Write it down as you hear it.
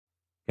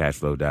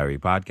Cashflow Diary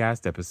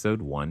Podcast,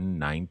 episode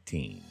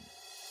 119.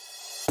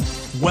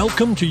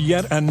 Welcome to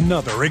yet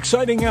another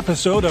exciting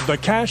episode of the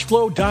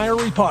Cashflow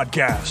Diary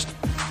Podcast,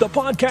 the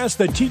podcast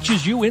that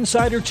teaches you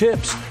insider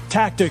tips,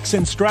 tactics,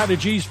 and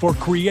strategies for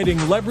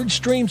creating leverage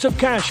streams of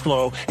cash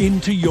flow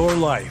into your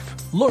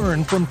life.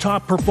 Learn from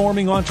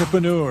top-performing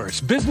entrepreneurs,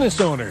 business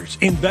owners,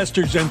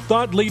 investors, and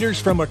thought leaders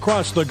from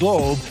across the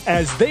globe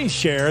as they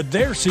share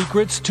their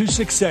secrets to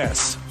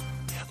success.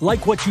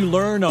 Like what you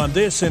learn on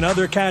this and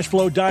other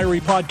Cashflow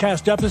Diary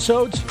podcast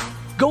episodes?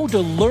 Go to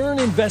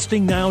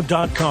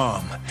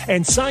learninvestingnow.com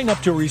and sign up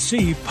to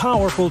receive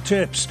powerful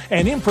tips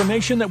and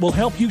information that will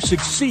help you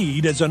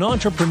succeed as an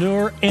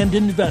entrepreneur and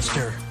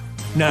investor.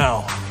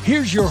 Now,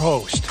 here's your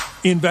host,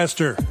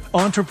 investor,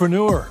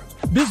 entrepreneur,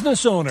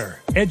 business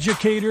owner,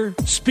 educator,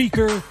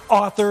 speaker,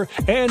 author,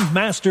 and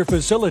master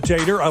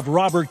facilitator of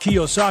Robert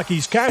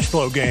Kiyosaki's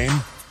Cashflow game,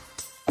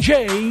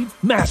 Jay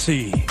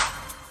Massey.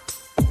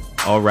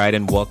 All right,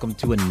 and welcome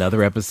to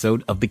another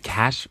episode of the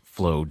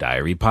Cashflow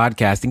Diary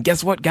Podcast. And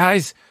guess what,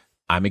 guys?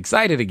 I'm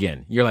excited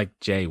again. You're like,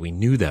 Jay, we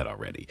knew that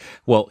already.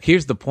 Well,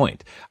 here's the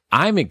point.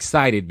 I'm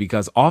excited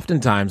because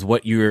oftentimes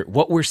what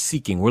we're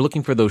seeking, we're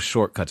looking for those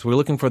shortcuts. We're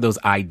looking for those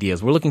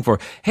ideas. We're looking for,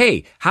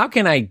 hey, how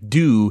can I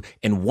do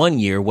in 1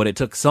 year what it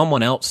took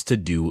someone else to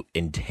do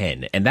in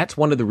 10? And that's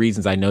one of the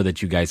reasons I know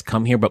that you guys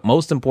come here. But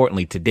most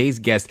importantly, today's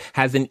guest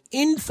has an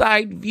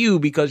inside view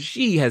because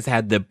she has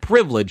had the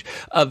privilege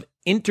of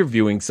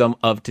interviewing some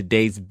of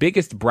today's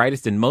biggest,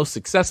 brightest, and most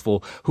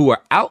successful who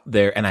are out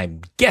there. And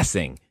I'm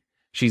guessing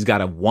she's got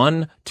a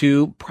 1,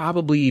 2,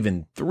 probably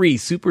even 3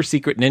 super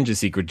secret ninja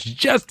secrets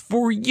just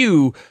for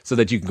you so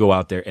that you can go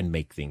out there and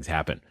make things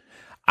happen.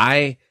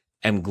 I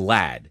am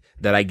glad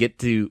that I get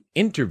to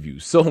interview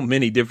so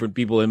many different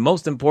people. And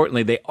most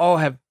importantly, they all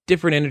have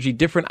different energy,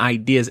 different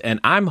ideas. And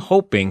I'm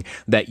hoping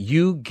that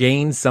you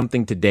gain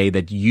something today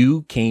that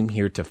you came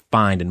here to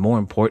find. And more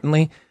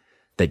importantly,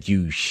 that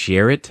you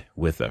share it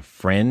with a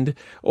friend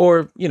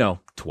or,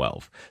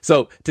 12.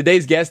 So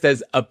today's guest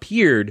has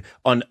appeared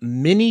on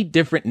many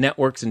different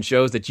networks and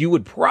shows that you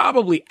would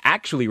probably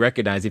actually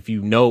recognize if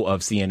you know of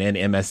CNN,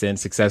 MSN,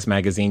 Success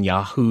Magazine,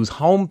 Yahoo's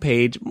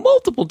homepage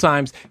multiple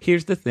times.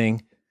 Here's the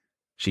thing.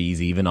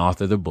 She's even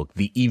authored the book,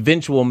 The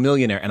Eventual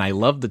Millionaire. And I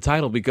love the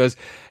title because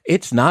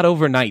it's not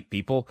overnight,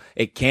 people.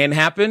 It can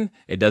happen.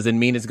 It doesn't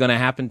mean it's going to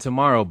happen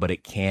tomorrow, but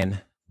it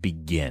can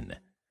begin.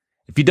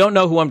 If you don't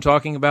know who I'm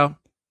talking about,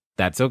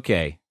 that's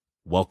okay.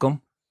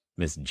 Welcome,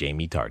 Miss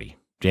Jaime Tardy.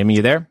 Jaime,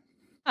 you there?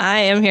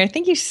 I am here.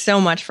 Thank you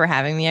so much for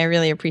having me. I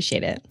really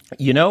appreciate it.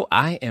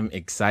 I am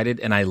excited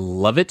and I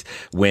love it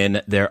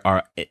when there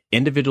are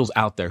individuals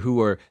out there who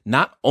are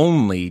not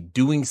only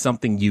doing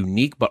something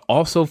unique, but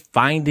also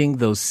finding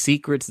those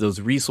secrets,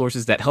 those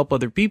resources that help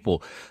other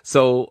people.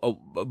 So,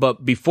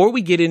 but before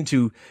we get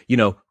into,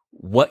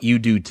 what you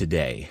do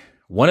today,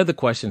 one of the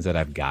questions that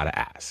I've got to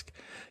ask,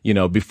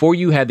 before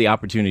you had the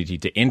opportunity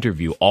to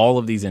interview all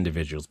of these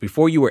individuals,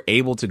 before you were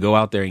able to go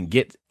out there and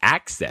get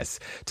access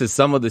to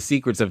some of the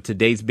secrets of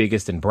today's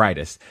biggest and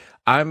brightest,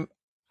 I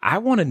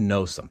want to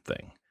know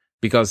something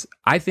because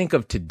I think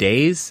of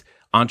today's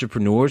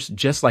entrepreneurs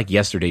just like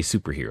yesterday's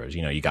superheroes.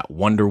 You got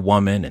Wonder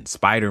Woman and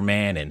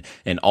Spider-Man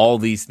and all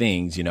these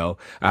things,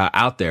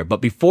 out there.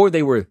 But before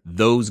they were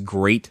those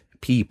great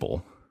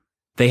people,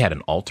 they had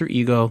an alter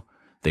ego.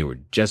 They were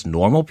just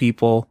normal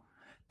people.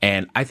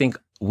 And I think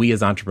we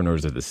as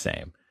entrepreneurs are the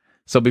same.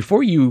 So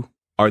before you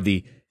are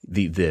the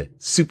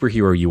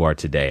superhero you are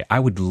today, I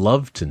would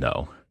love to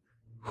know,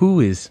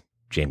 who is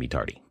Jaime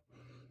Tardy?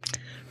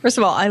 First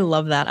of all, I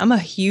love that. I'm a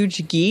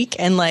huge geek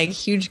and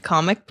huge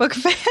comic book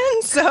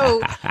fan.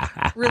 So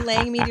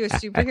relaying me to a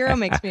superhero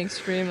makes me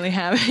extremely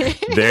happy.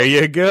 There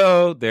you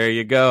go.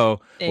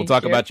 We'll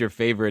talk you. about your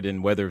favorite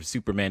and whether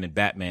Superman and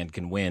Batman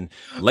can win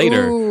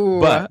later. Ooh,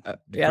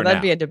 but yeah,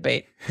 that'd be a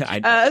debate.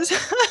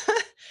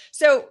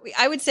 So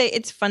I would say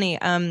it's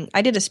funny.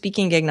 I did a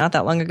speaking gig not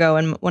that long ago,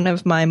 and one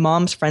of my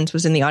mom's friends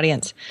was in the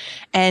audience.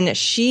 And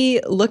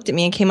she looked at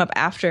me and came up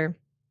after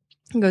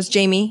and goes,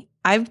 Jaime,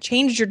 I've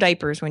changed your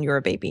diapers when you were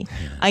a baby.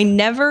 I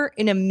never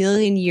in a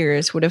million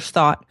years would have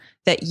thought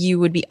that you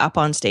would be up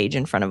on stage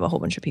in front of a whole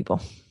bunch of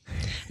people.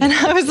 And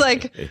I was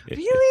like,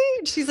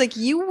 really? She's like,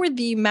 you were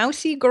the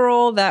mousy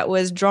girl that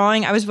was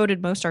drawing. I was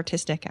voted most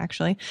artistic,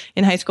 actually,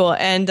 in high school,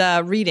 and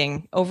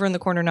reading over in the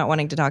corner, not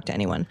wanting to talk to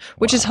anyone,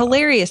 which is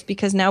hilarious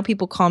because now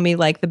people call me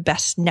the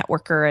best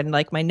networker, and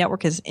my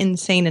network is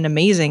insane and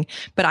amazing.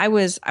 But I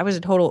was a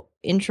total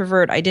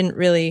introvert.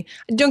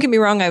 Don't get me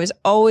wrong, I was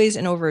always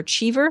an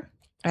overachiever.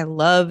 I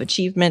love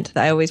achievement.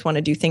 I always want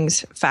to do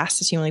things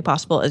fast as humanly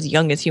possible, as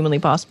young as humanly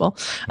possible.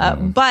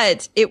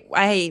 But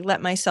I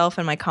let myself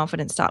and my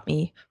confidence stop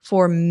me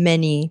for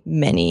many,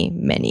 many,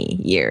 many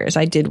years.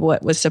 I did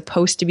what was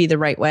supposed to be the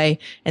right way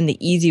and the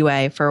easy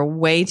way for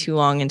way too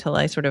long until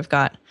I sort of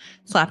got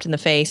slapped in the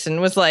face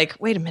and was like,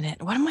 wait a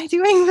minute, what am I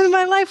doing with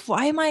my life?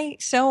 Why am I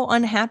so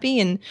unhappy?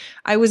 And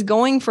I was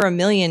going for $1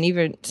 million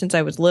even since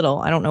I was little.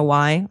 I don't know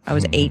why. I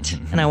was 8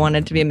 and I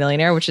wanted to be a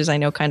millionaire, which is, I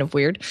know, kind of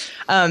weird.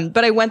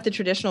 But I went the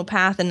traditional traditional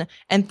path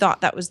and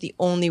thought that was the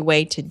only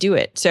way to do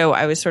it. So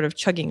I was sort of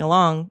chugging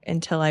along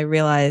until I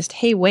realized,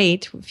 hey,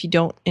 wait, if you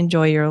don't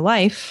enjoy your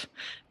life,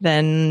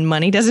 then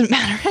money doesn't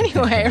matter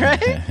anyway,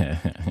 right?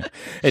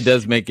 It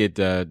does make it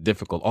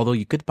difficult, although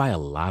you could buy a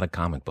lot of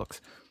comic books.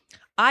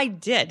 I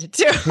did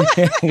too.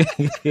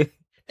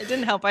 It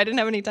didn't help. I didn't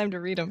have any time to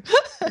read them.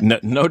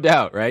 No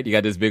doubt, right? You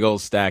got this big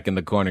old stack in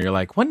the corner. You're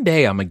like, one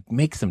day I'm going to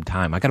make some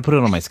time. I got to put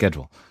it on my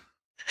schedule.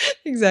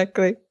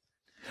 Exactly.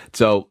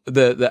 So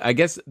I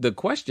guess the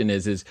question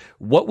is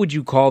what would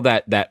you call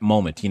that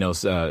moment?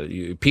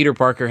 Peter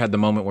Parker had the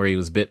moment where he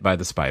was bit by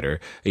the spider.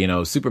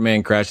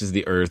 Superman crashes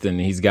the earth, and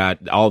he's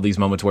got all these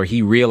moments where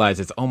he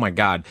realizes, oh my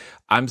God,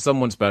 I'm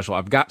someone special.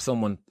 I've got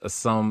something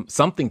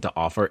to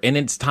offer, and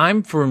it's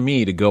time for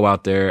me to go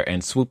out there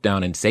and swoop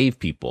down and save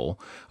people.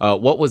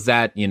 What was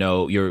that?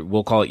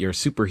 We'll call it your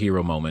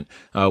superhero moment,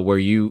 where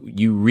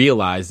you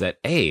realize that,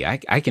 hey,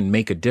 I can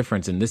make a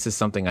difference, and this is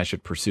something I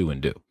should pursue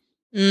and do.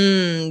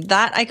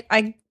 That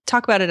I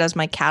talk about it as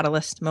my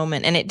catalyst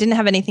moment, and it didn't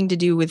have anything to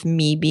do with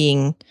me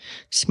being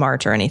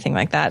smart or anything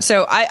like that.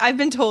 So I've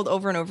been told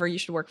over and over, you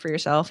should work for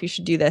yourself. You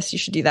should do this. You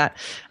should do that.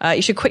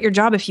 You should quit your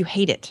job if you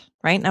hate it.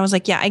 Right. And I was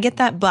like, yeah, I get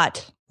that,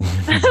 but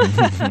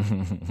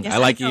yes, I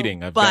like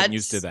eating. I've gotten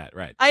used to that.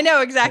 Right. I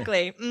know.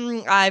 Exactly.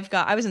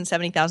 I was in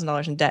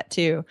 $70,000 in debt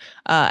too.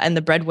 And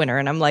the breadwinner.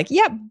 And I'm like,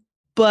 yep.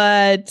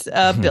 But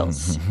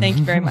bills. Thank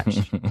you very much.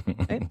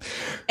 Right?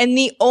 And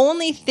the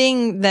only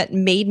thing that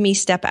made me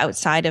step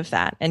outside of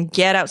that and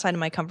get outside of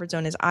my comfort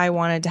zone is I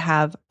wanted to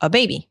have a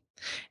baby.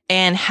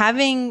 And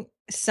having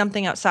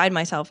something outside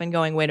myself and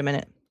going, wait a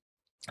minute,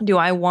 do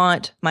I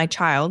want my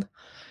child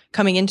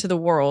coming into the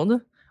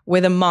world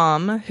with a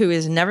mom who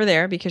is never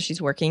there because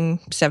she's working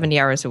 70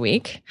 hours a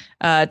week,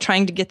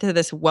 trying to get to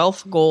this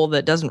wealth goal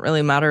that doesn't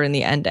really matter in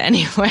the end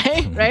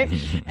anyway, right?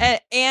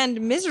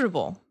 And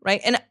miserable,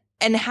 right?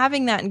 And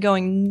having that and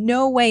going,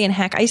 no way in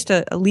heck. I used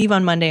to leave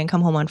on Monday and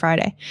come home on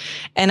Friday.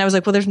 And I was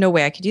like, well, there's no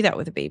way I could do that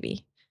with a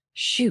baby.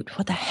 Shoot,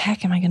 what the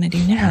heck am I going to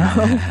do now?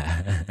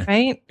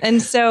 Right?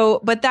 And so,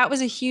 but that was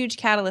a huge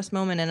catalyst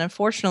moment. And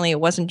unfortunately, it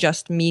wasn't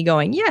just me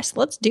going, yes,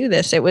 let's do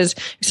this. It was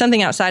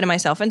something outside of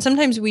myself. And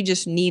sometimes we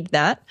just need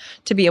that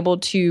to be able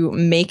to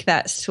make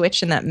that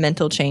switch and that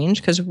mental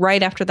change. Because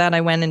right after that, I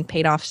went and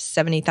paid off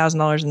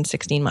 $70,000 in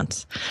 16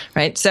 months.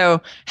 Right?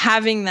 So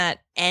having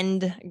that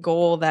end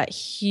goal, that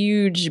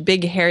huge,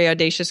 big, hairy,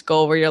 audacious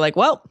goal where you're like,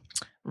 well,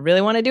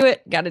 really want to do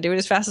it. Got to do it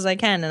as fast as I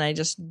can. And I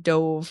just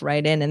dove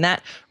right in. And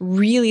that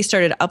really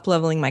started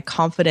up-leveling my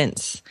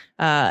confidence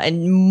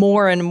and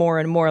more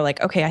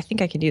like, okay, I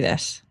think I can do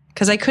this.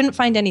 Because I couldn't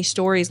find any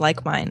stories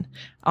like mine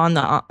on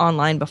the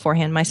online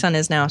beforehand. My son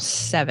is now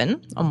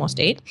 7, almost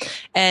 8.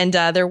 And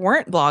there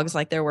weren't blogs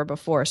like there were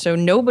before. So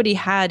nobody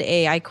had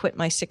I quit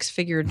my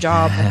 6-figure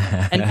job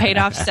and paid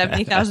off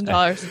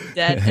 $70,000 in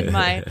debt. And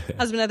my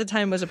husband at the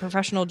time was a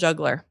professional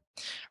juggler.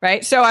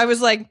 Right. So I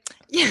was like,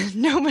 yeah,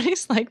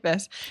 nobody's like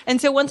this.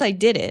 And so once I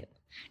did it,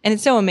 and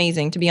it's so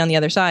amazing to be on the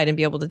other side and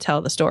be able to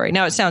tell the story.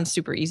 Now it sounds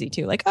super easy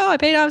too. Like, oh, I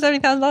paid off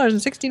 $70,000 in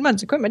 16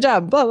 months to quit my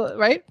job, blah, blah,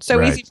 right? So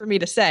right. Easy for me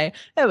to say.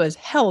 It was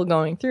hell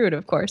going through it,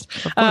 of course.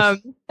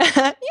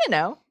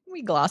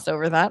 We gloss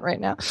over that right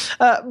now.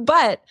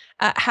 But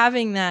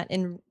having that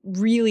and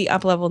really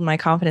up-leveled my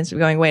confidence of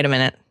going, wait a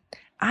minute.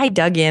 I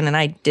dug in and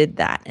I did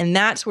that. And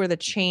that's where the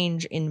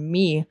change in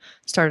me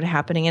started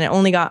happening. And it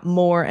only got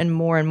more and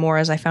more and more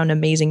as I found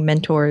amazing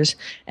mentors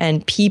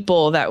and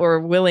people that were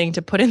willing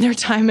to put in their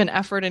time and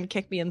effort and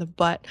kick me in the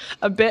butt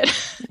a bit.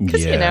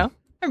 Because,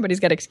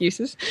 everybody's got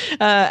excuses.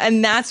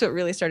 And that's what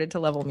really started to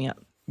level me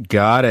up.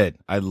 Got it.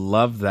 I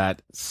love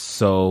that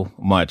so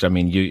much. I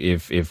mean,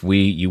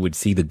 you would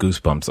see the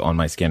goosebumps on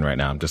my skin right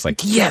now. I'm just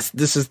like, yes,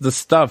 this is the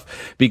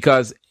stuff.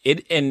 Because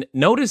and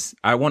notice,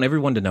 I want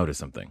everyone to notice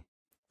something.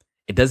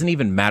 It doesn't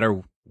even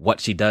matter what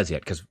she does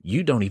yet because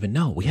you don't even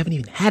know. We haven't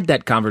even had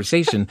that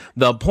conversation.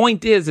 The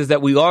point is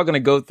that we are going to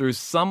go through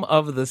some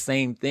of the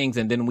same things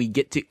and then we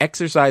get to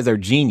exercise our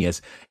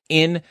genius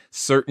in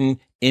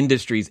certain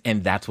industries.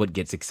 And that's what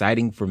gets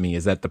exciting for me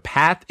is that the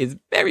path is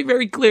very,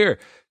 very clear.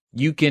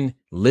 You can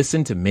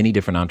listen to many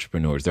different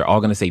entrepreneurs. They're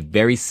all going to say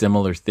very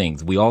similar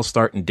things. We all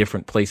start in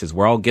different places.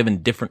 We're all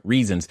given different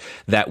reasons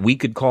that we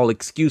could call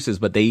excuses,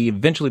 but they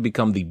eventually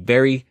become the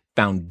very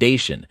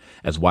foundation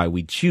as why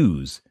we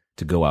choose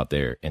to go out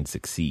there and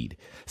succeed.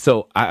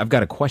 So I've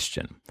got a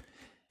question.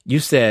 You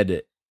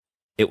said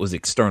it was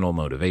external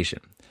motivation.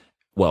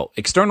 Well,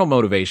 external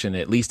motivation,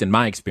 at least in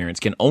my experience,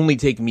 can only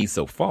take me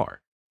so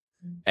far.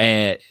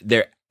 And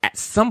at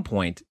some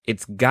point,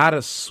 it's got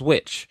to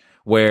switch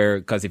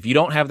because if you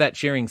don't have that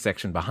cheering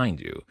section behind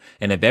you,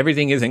 and if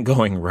everything isn't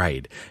going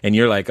right, and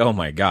you're like, oh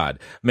my God,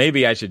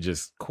 maybe I should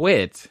just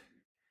quit,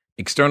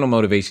 external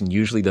motivation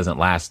usually doesn't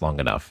last long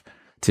enough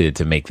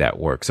to make that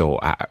work. So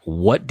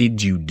what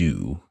did you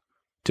do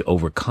to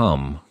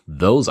overcome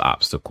those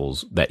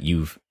obstacles that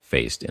you've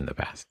faced in the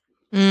past?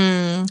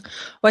 Well,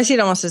 I see it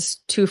almost as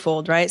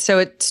twofold, right? So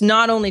it's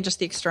not only just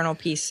the external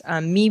piece,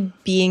 me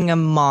being a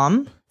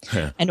mom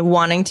and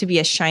wanting to be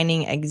a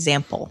shining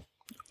example.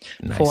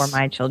 for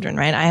my children,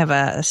 right? I have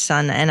a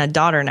son and a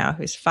daughter now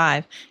who's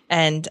 5.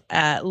 And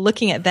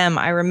looking at them,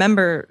 I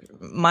remember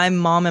my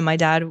mom and my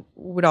dad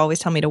would always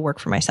tell me to work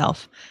for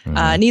myself.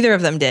 Neither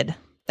of them did.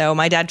 Though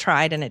my dad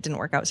tried and it didn't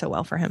work out so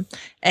well for him.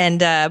 And,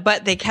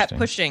 but they kept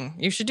pushing,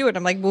 you should do it.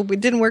 I'm like, well, it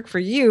didn't work for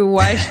you.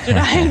 Why should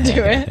I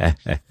do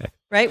it?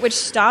 Right. Which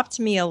stopped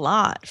me a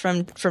lot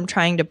from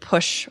trying to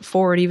push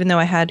forward, even though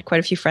I had quite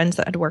a few friends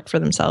that had worked for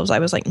themselves. I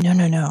was like,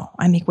 no,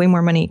 I make way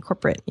more money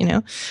corporate,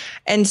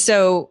 And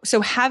so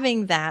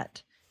having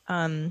that,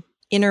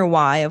 inner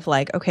why of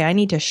like, okay, I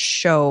need to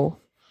show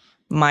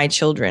my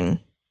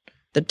children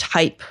the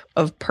type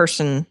of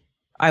person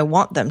I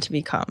want them to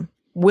become.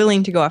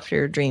 Willing to go after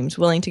your dreams,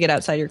 willing to get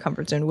outside your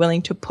comfort zone,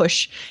 willing to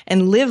push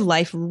and live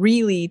life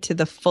really to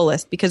the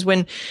fullest. Because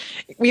when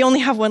we only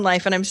have one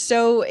life, and I'm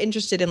so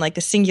interested in like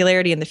the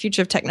singularity and the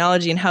future of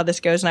technology and how this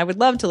goes, and I would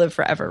love to live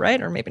forever,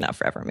 right? Or maybe not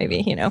forever, maybe,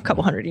 a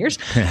couple hundred years.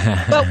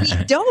 But we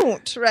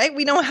don't, right?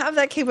 We don't have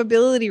that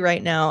capability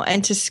right now.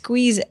 And to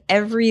squeeze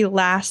every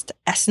last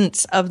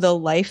essence of the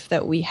life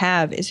that we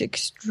have is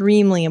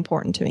extremely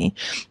important to me.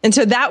 And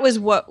so that was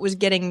what was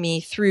getting me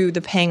through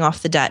the paying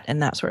off the debt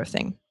and that sort of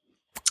thing.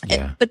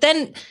 Yeah. But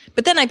then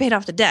I paid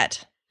off the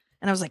debt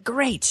and I was like,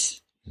 great.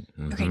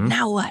 Okay,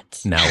 now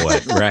what? Now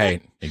what?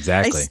 Right.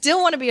 Exactly. I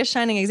still want to be a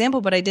shining example,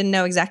 but I didn't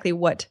know exactly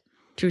what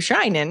to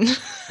shine in.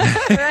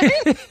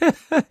 Right?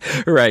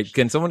 Right.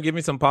 Can someone give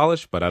me some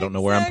polish? But I don't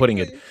know where I'm putting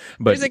it.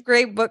 But there's a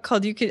great book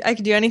called I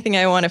Could Do Anything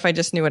I Want If I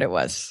Just Knew What It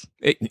Was.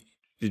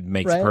 It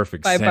makes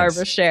perfect sense. By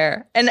Barbara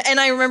Scher. And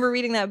I remember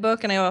reading that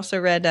book, and I also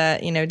read,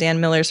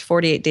 Dan Miller's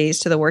 48 Days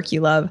to the Work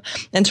You Love.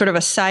 And sort of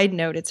a side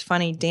note, it's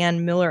funny,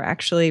 Dan Miller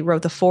actually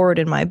wrote the foreword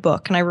in my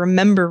book. And I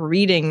remember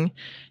reading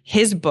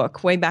his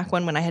book way back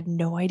when I had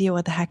no idea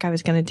what the heck I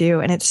was going to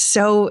do. And it's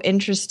so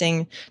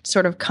interesting to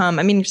sort of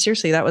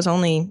seriously, that was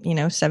only,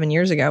 7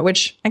 years ago,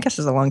 which I guess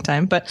is a long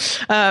time. But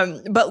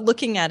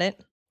looking at it,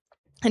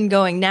 and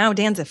going, now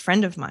Dan's a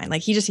friend of mine.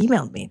 Like, he just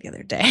emailed me the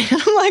other day.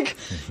 I'm like,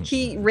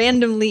 he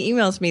randomly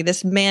emails me.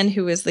 This man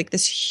who is like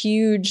this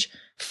huge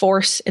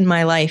force in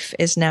my life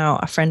is now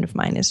a friend of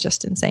mine. Is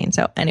just insane.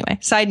 So anyway,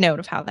 side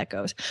note of how that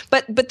goes.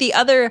 But the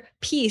other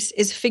piece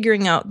is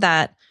figuring out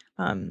that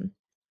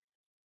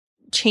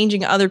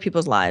changing other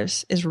people's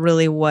lives is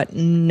really what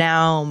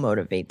now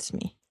motivates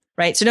me.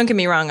 Right. So don't get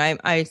me wrong.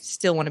 I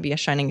still want to be a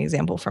shining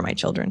example for my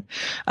children.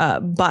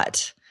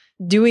 But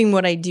doing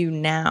what I do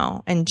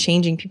now and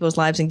changing people's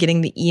lives and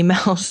getting the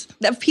emails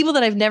of people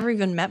that I've never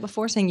even met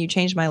before saying you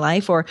changed my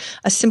life, or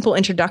a simple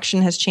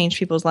introduction has changed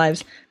people's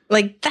lives.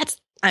 Like that's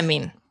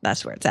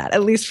where it's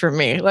at least for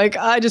me. Like,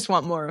 I just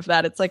want more of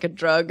that. It's like a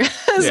drug.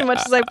 As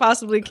much as I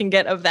possibly can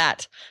get of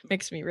that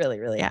makes me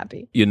really, really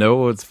happy.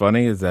 What's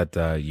funny is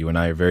that you and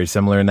I are very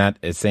similar in that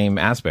same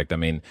aspect.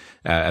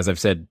 As I've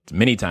said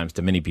many times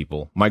to many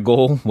people, my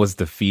goal was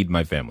to feed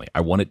my family. I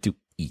wanted to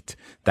eat.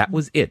 That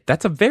was it.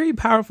 That's a very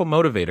powerful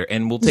motivator,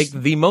 and will take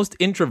the most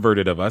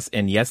introverted of us.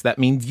 And yes, that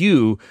means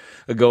you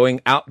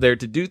going out there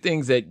to do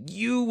things that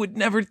you would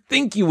never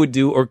think you would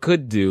do or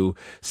could do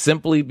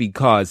simply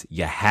because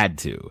you had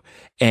to.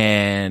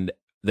 And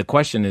the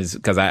question is,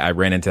 because I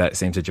ran into that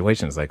same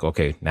situation. It's like,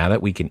 okay, now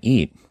that we can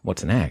eat,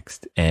 what's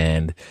next?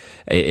 And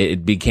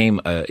it became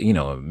a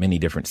many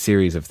different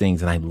series of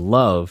things. And I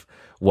love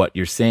what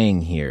you're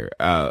saying here,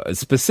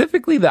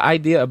 specifically the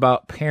idea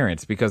about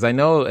parents, because I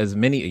know as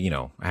many,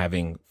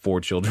 having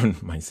 4 children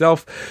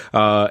myself,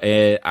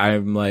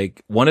 I'm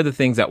like, one of the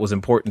things that was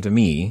important to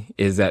me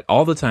is that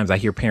all the times I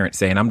hear parents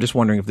say, and I'm just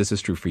wondering if this is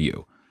true for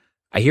you,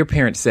 I hear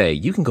parents say,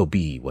 you can go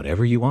be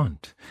whatever you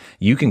want.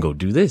 You can go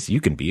do this.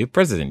 You can be a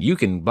president. You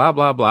can blah,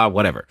 blah, blah,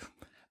 whatever.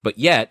 But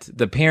yet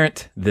the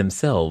parent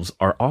themselves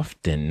are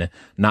often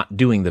not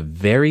doing the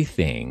very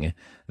thing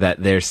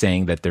that they're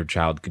saying that their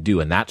child could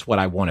do. And that's what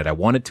I wanted. I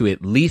wanted to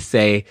at least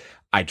say,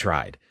 I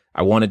tried.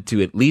 I wanted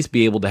to at least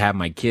be able to have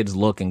my kids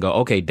look and go,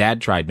 okay,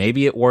 dad tried.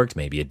 Maybe it worked.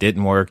 Maybe it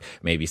didn't work.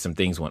 Maybe some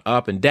things went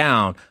up and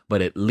down.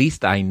 But at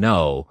least I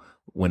know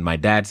when my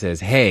dad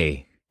says,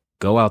 hey,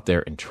 go out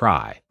there and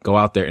try. Go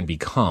out there and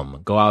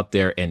become. Go out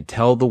there and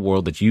tell the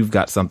world that you've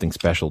got something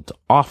special to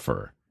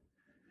offer,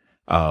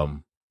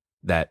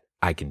 that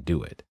I can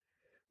do it.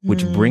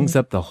 Which brings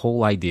up the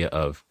whole idea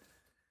of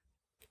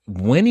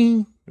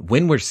winning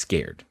when we're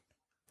scared.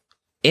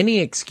 Any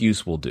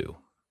excuse will do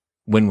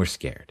when we're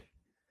scared.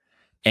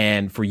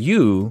 And for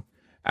you,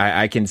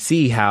 I can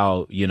see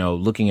how,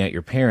 looking at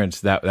your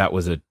parents, that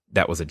was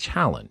a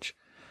challenge.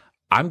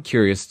 I'm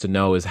curious to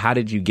know is, how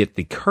did you get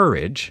the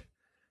courage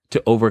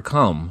to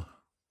overcome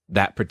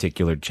that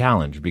particular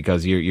challenge?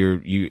 Because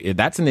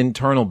that's an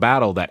internal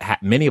battle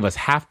that many of us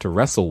have to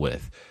wrestle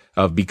with,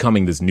 of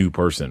becoming this new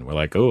person. We're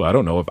like, oh, I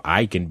don't know if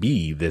I can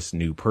be this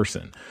new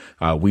person.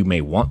 We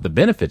may want the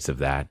benefits of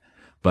that,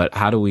 but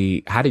how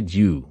did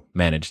you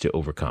manage to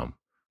overcome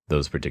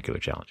those particular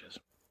challenges?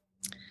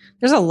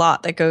 There's a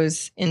lot that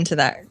goes into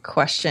that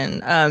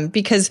question.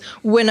 Because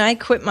when I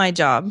quit my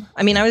job,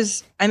 I mean,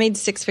 I made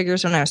six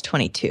figures when I was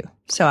 22.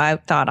 So I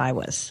thought I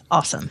was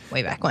awesome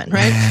way back when,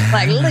 right?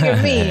 Like, look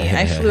at me.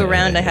 I flew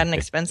around. I had an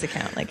expense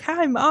account. Like,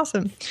 hi, I'm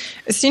awesome.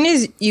 As soon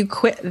as you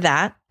quit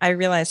that, I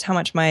realized how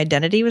much my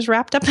identity was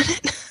wrapped up in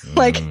it.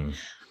 Like,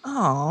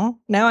 oh,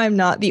 now I'm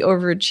not the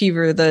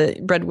overachiever, the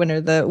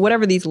breadwinner, the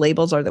whatever these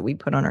labels are that we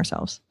put on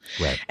ourselves.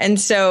 Right. And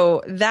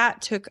so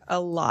that took a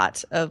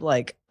lot of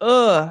like,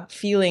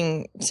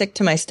 feeling sick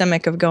to my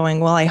stomach of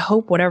going, well, I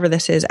hope whatever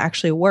this is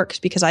actually works,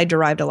 because I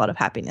derived a lot of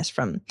happiness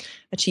from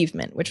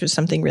achievement, which was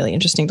something really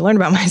interesting to learn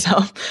about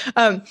myself.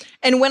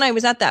 And when I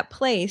was at that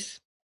place,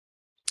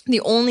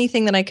 the only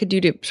thing that I could do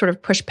to sort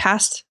of push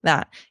past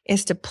that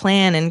is to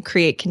plan and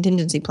create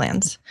contingency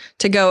plans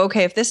to go,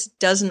 okay, if this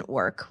doesn't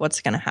work,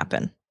 what's going to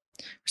happen?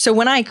 So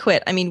when I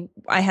quit, I mean,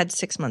 I had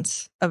 6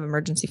 months of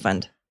emergency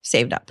fund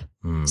saved up.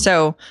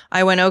 So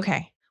I went,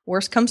 okay,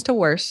 worst comes to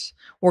worst,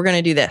 we're going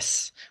to do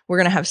this. We're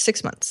going to have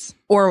 6 months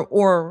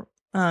or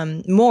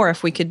more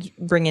if we could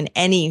bring in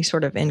any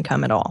sort of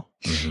income at all.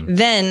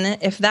 Then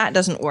if that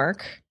doesn't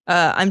work,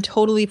 I'm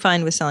totally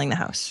fine with selling the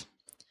house.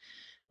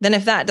 Then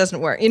if that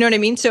doesn't work, you know what I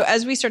mean? So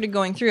as we started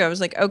going through, I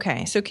was like,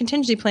 okay, so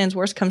contingency plans,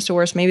 worst comes to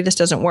worst, maybe this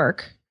doesn't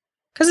work.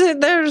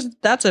 Because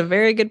that's a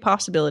very good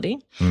possibility.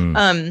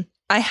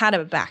 I had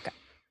a backup.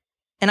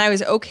 And I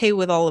was okay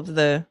with all of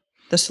the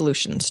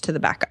solutions to the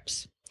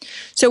backups.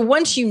 So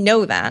once you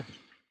know that,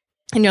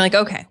 and you're like,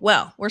 okay,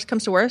 well, worst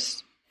comes to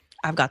worst,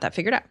 I've got that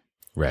figured out.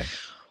 Right.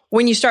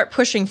 When you start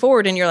pushing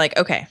forward and you're like,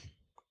 okay,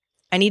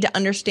 I need to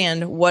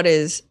understand what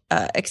is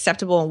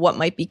acceptable and what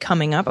might be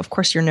coming up. Of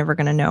course, you're never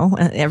going to know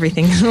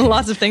everything.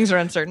 Lots of things are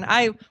uncertain.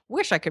 I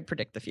wish I could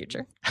predict the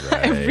future.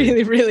 Right. I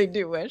really, really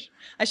do wish.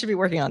 I should be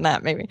working on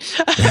that maybe.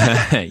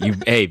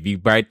 If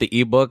you write the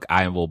ebook,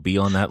 I will be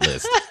on that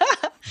list.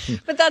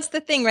 But that's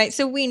the thing, right?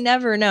 So we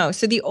never know.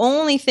 So the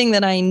only thing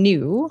that I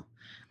knew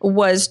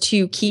was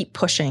to keep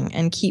pushing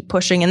and keep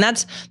pushing. And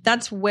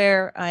that's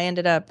where I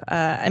ended up.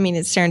 I mean,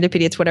 it's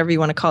serendipity. It's whatever you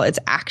want to call it. It's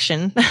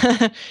action.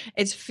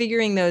 It's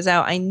figuring those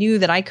out. I knew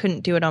that I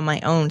couldn't do it on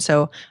my own.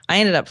 So I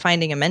ended up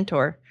finding a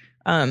mentor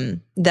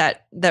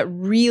that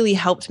really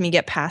helped me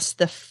get past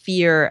the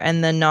fear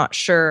and the not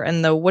sure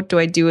and the what do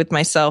I do with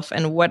myself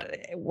and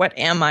what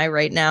am I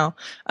right now?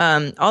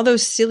 All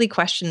those silly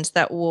questions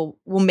that will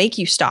make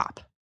you stop,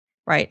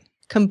 right?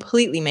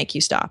 Completely make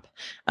you stop.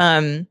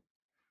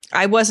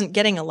 I wasn't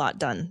getting a lot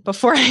done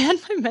before I had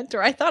my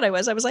mentor. I thought I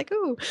was. I was like,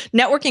 ooh,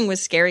 networking was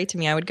scary to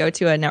me. I would go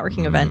to a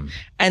networking event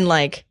and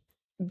like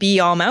be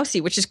all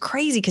mousy, which is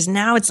crazy because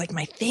now it's like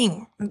my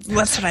thing.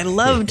 That's what I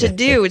love to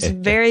do. It's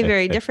very,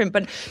 very different.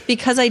 But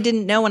because I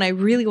didn't know and I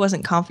really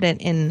wasn't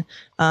confident in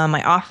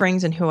my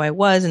offerings and who I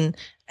was,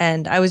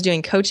 and I was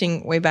doing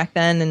coaching way back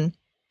then. And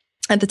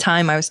at the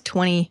time I was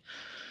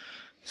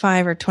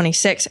 25 or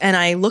 26 and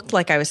I looked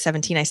like I was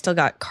 17. I still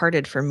got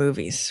carded for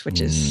movies,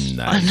 which is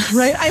nice. Fun,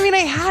 right? I mean, I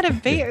had a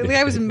baby.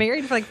 I was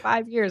married for like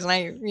 5 years and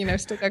I,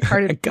 still got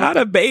carded. I got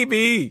a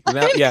baby.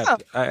 Yeah,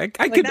 I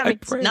like, could. that I means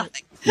pray.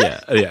 nothing.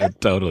 Yeah,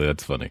 totally.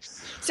 That's funny.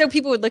 So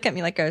people would look at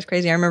me like I was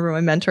crazy. I remember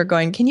my mentor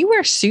going, "Can you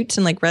wear suits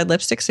and like red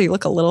lipstick so you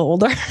look a little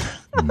older?"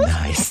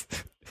 Nice.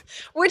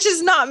 Which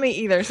is not me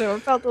either. So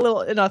it felt a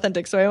little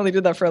inauthentic. So I only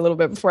did that for a little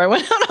bit before I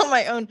went out on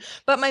my own.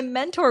 But my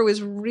mentor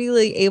was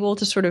really able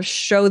to sort of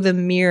show the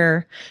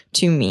mirror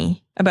to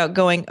me about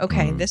going,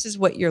 okay, this is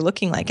what you're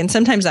looking like. And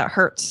sometimes that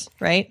hurts,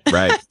 right?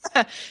 Right.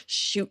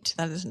 Shoot,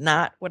 that is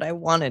not what I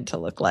wanted to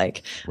look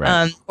like.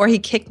 Right. Or he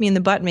kicked me in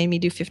the butt and made me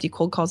do 50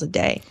 cold calls a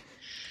day.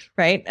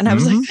 Right. And I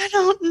was like, I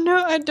don't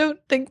know. I don't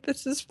think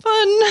this is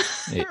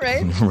fun.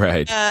 Right.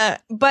 Right.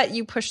 But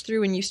you push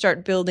through and you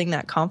start building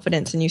that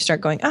confidence and you start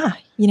going,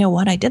 you know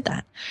what? I did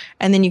that.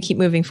 And then you keep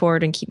moving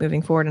forward and keep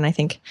moving forward. And I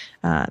think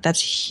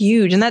that's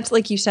huge. And that's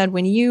like you said,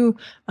 when you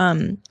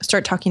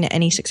start talking to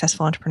any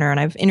successful entrepreneur, and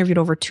I've interviewed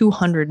over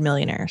 200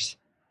 millionaires,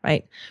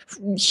 right?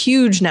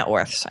 Huge net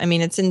worths. I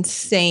mean, it's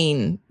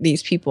insane,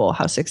 these people,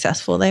 how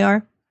successful they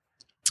are.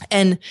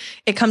 And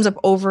it comes up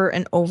over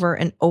and over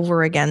and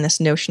over again, this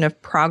notion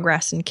of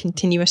progress and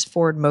continuous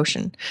forward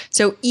motion.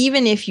 So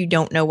even if you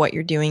don't know what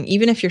you're doing,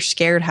 even if you're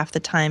scared half the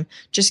time,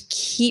 just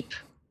keep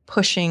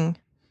pushing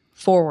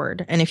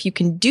forward. And if you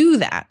can do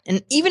that,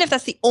 and even if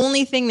that's the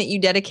only thing that you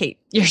dedicate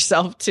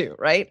yourself to,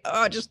 right?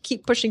 Just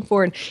keep pushing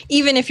forward,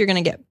 even if you're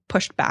going to get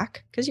pushed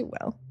back, because you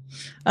will.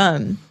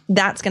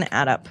 That's going to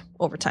add up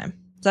over time.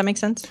 Does that make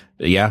sense?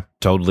 Yeah,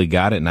 totally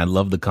got it. And I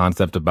love the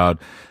concept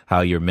about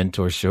how your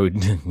mentor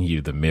showed you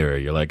the mirror.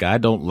 You're like, I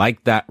don't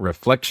like that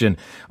reflection.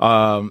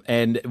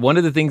 And one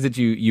of the things that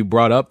you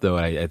brought up, though,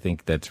 I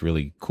think that's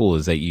really cool,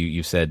 is that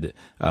you said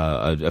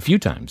a few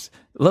times,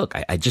 look,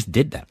 I just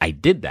did that. I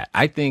did that.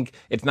 I think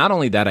it's not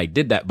only that I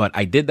did that, but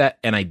I did that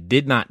and I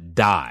did not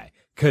die.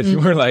 because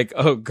we're like,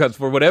 oh, because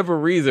for whatever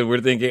reason,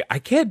 we're thinking, I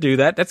can't do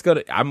that.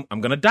 I'm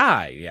going to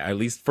die. Yeah, at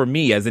least for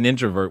me as an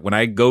introvert, when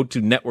I go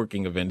to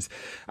networking events,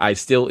 I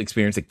still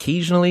experience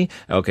occasionally,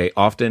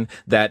 often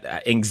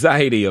that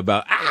anxiety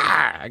about,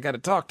 I got to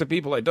talk to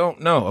people I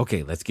don't know.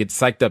 Okay, let's get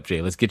psyched up,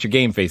 Jay. Let's get your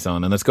game face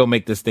on and let's go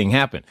make this thing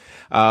happen.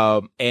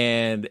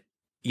 And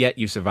yet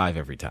you survive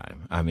every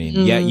time. I mean,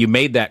 you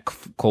made that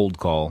cold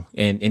call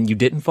and you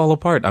didn't fall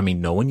apart. I mean,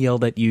 no one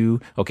yelled at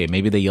you. Okay,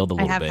 maybe they yelled a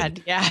little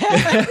bit.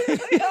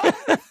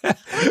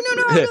 No,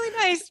 I'm really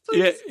nice.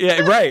 Please.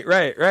 Yeah,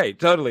 right.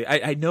 Totally.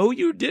 I know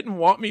you didn't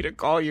want me to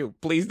call you.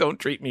 Please don't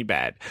treat me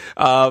bad.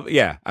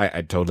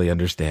 I totally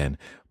understand.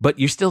 But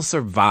you still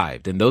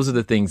survived. And those are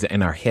the things that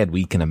in our head,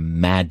 we can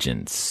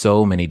imagine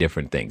so many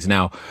different things.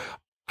 Now,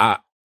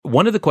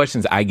 one of the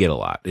questions I get a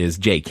lot is,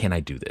 Jay, can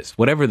I do this?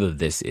 Whatever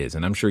this is.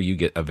 And I'm sure you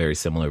get a very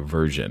similar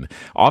version.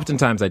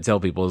 Oftentimes I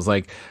tell people is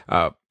like,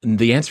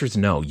 the answer is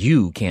no,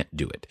 you can't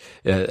do it.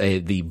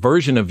 The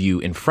version of you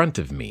in front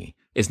of me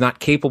is not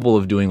capable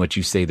of doing what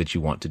you say that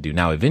you want to do.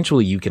 Now,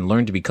 eventually you can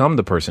learn to become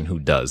the person who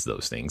does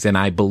those things. And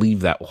I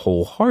believe that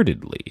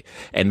wholeheartedly.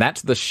 And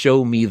that's the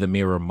show me the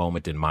mirror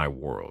moment in my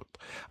world.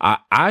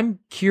 I'm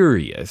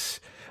curious,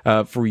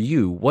 for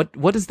you, what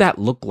does that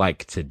look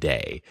like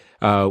today?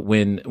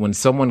 When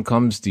someone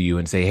comes to you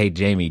and say, hey,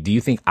 Jamie, do you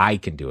think I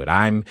can do it?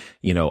 I'm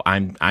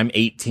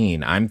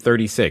 18, I'm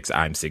 36,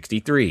 I'm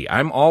 63,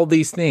 I'm all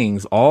these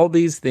things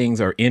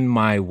are in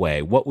my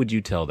way. What would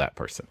you tell that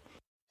person?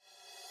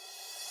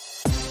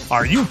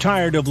 Are you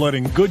tired of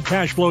letting good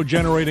cash flow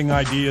generating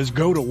ideas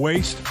go to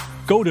waste?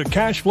 Go to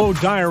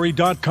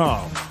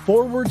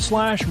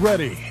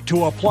cashflowdiary.com/ready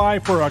to apply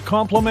for a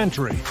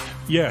complimentary,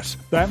 yes,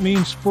 that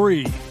means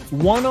free,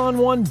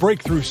 one-on-one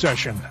breakthrough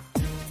session.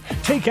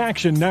 Take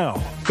action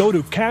now. Go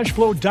to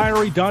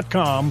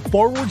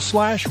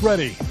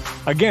cashflowdiary.com/ready.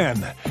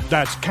 Again,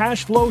 that's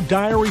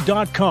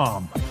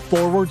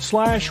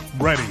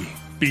cashflowdiary.com/ready.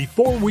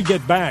 Before we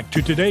get back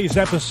to today's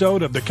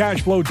episode of the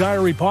Cashflow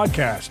Diary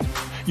podcast,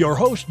 your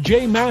host,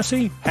 Jay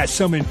Massey, has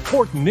some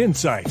important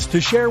insights to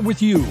share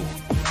with you.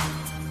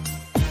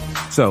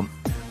 So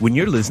when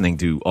you're listening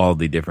to all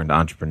the different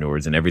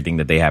entrepreneurs and everything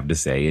that they have to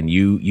say, and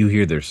you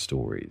hear their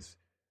stories,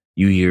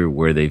 you hear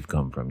where they've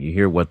come from, you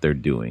hear what they're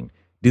doing,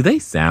 do they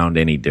sound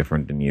any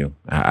different than you?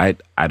 I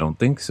don't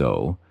think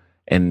so.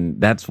 And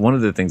that's one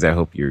of the things I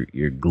hope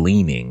you're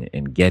gleaning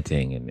and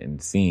getting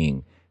and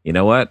seeing. You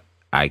know what?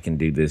 I can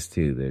do this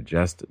too. They're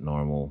just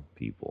normal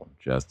people.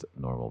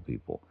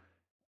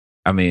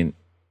 I mean,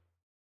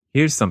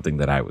 here's something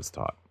that I was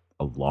taught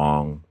a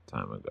long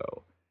time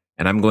ago.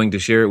 And I'm going to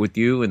share it with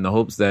you in the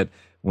hopes that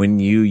when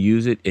you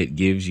use it, it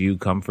gives you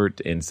comfort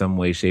in some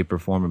way, shape, or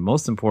form. And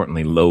most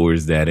importantly,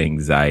 lowers that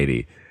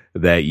anxiety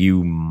that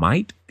you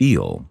might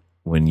feel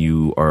when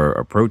you are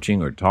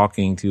approaching or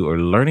talking to or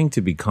learning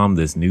to become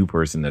this new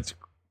person that's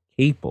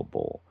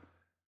capable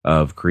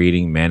of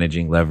creating,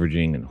 managing,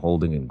 leveraging, and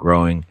holding and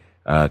growing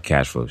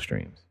cash flow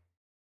streams.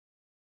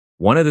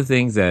 One of the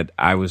things that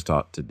I was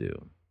taught to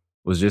do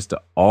was just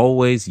to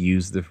always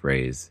use the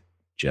phrase,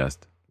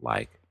 just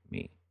like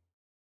me,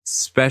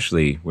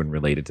 especially when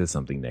related to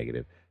something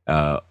negative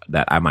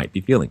that I might be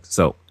feeling.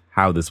 So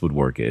how this would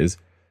work is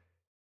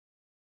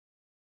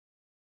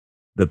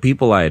the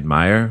people I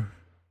admire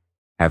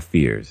have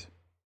fears,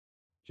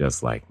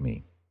 just like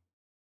me.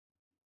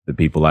 The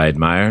people I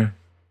admire,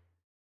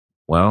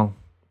 well,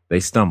 they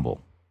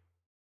stumble,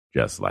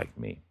 just like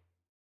me.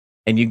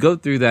 And you go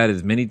through that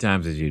as many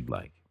times as you'd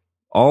like.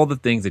 All the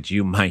things that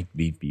you might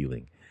be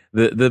feeling.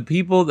 The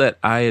people that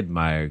I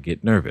admire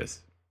get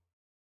nervous,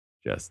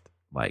 just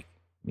like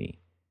me.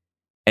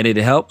 And it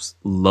helps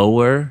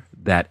lower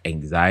that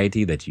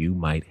anxiety that you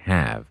might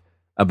have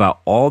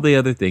about all the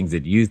other things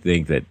that you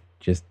think that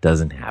just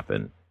doesn't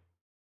happen,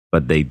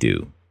 but they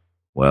do.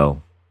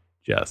 Well,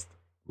 just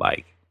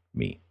like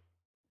me.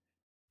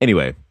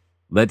 Anyway,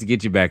 let's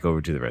get you back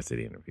over to the rest of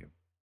the interview.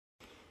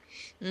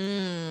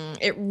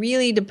 It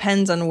really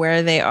depends on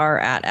where they are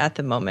at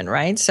the moment,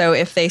 right? So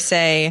if they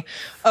say,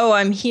 oh,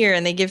 I'm here,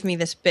 and they give me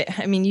this bit,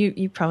 I mean,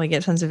 you probably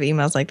get tons of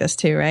emails like this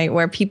too, right?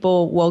 Where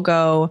people will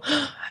go,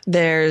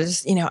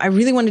 there's, I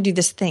really want to do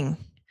this thing,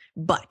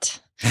 but.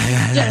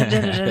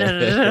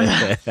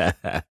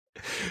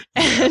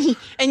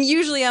 And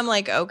usually I'm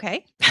like,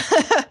 okay,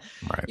 right.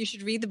 You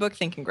should read the book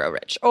Think and Grow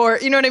Rich, or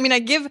you know what I mean. I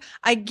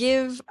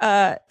give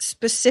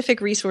specific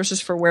resources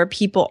for where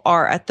people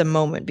are at the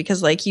moment,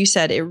 because like you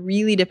said, it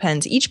really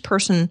depends. Each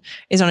person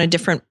is on a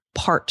different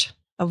part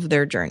of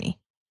their journey,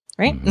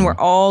 right? Mm-hmm. And we're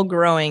all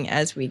growing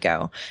as we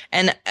go,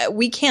 and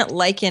we can't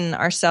liken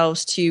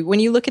ourselves to,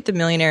 when you look at the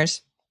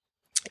millionaires,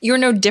 you're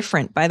no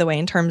different, by the way,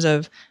 in terms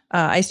of,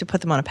 I used to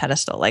put them on a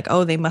pedestal, like,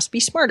 oh, they must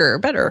be smarter or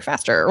better or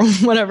faster or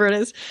whatever it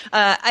is.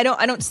 I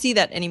don't see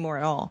that anymore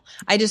at all.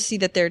 I just see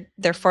that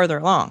they're farther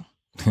along.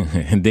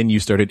 And then you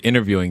started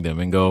interviewing them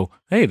and go,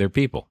 hey, they're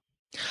people.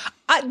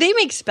 They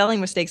make spelling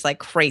mistakes like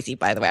crazy,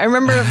 by the way. I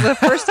remember the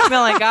first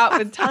email I got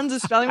with tons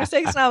of spelling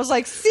mistakes, and I was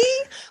like,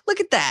 see, look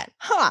at that.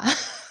 Huh.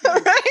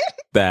 Right?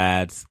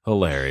 That's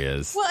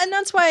hilarious. Well, and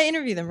that's why I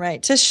interview them,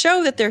 right? To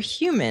show that they're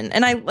human.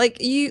 And I like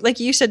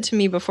you said to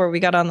me before we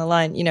got on the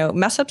line,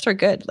 mess ups are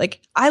good.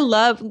 Like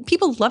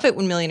people love it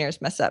when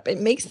millionaires mess up. It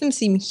makes them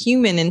seem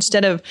human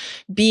instead of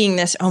being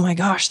this, oh my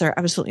gosh, they're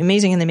absolutely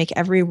amazing and they make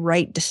every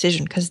right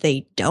decision, because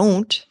they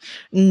don't.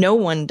 No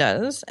one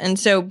does. And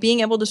so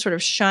being able to sort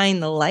of shine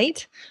the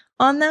light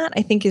on that,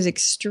 I think, is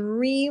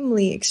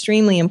extremely,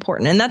 extremely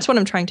important. And that's what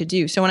I'm trying to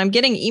do. So when I'm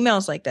getting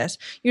emails like this,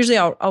 usually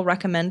I'll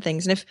recommend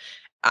things. And if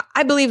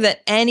I believe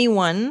that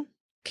anyone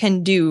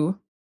can do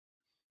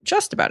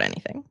just about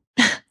anything,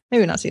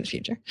 maybe not see the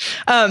future,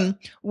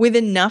 with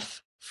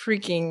enough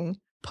freaking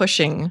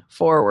pushing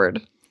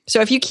forward.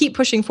 So if you keep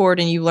pushing forward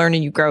and you learn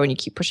and you grow and you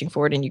keep pushing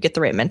forward and you get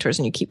the right mentors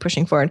and you keep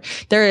pushing forward,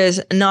 there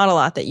is not a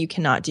lot that you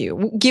cannot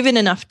do, given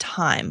enough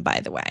time, by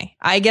the way.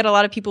 I get a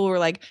lot of people who are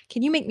like,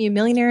 can you make me a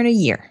millionaire in a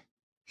year?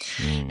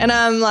 And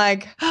I'm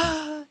like,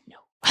 no.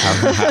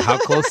 How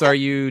close are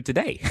you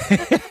today?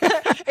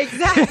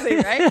 Exactly,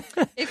 right?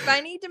 If I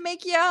need to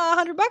make you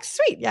 $100,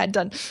 sweet. Yeah,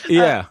 done.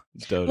 Yeah,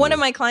 totally. One of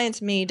my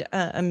clients made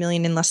 $1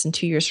 million in less than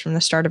 2 years from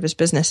the start of his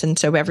business. And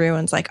so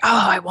everyone's like,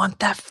 oh, I want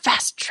that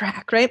fast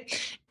track,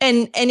 right?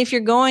 And if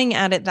you're going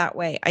at it that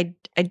way,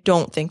 I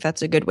don't think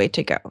that's a good way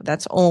to go.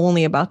 That's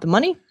only about the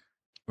money.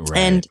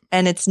 Right.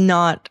 And it's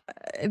not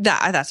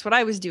that's what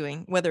I was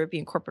doing, whether it be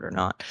in corporate or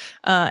not.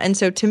 And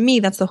so to me,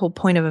 that's the whole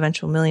point of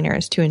Eventual Millionaire,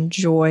 is to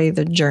enjoy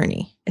the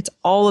journey. It's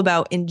all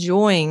about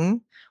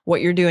enjoying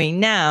what you're doing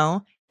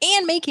now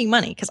and making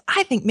money. Because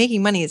I think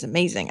making money is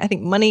amazing. I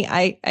think money,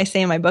 I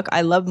say in my book,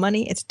 I love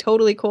money. It's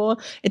totally cool.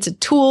 It's a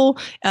tool.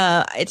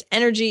 It's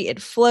energy.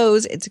 It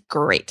flows. It's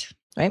great.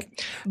 Right.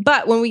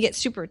 But when we get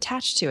super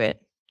attached to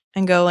it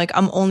and go like,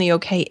 I'm only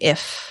okay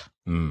if,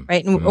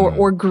 right.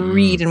 Or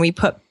greed, and we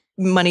put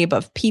money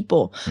above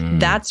people,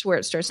 that's where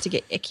it starts to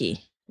get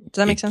icky.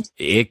 Does that make sense?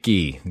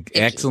 Icky.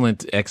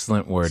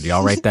 Excellent word.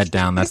 Y'all write that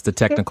down. That's the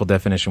technical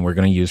definition we're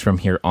going to use from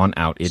here on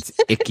out. It's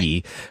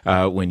icky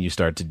when you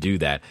start to do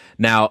that.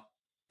 Now,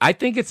 I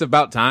think it's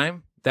about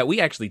time that we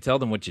actually tell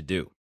them what you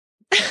do.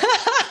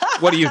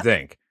 What do you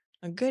think?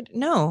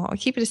 No, I'll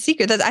keep it a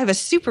secret. I have a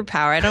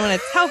superpower. I don't want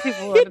to tell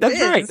people what it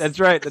is. That's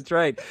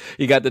right.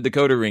 You got the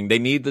decoder ring. They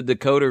need the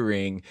decoder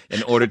ring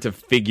in order to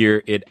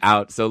figure it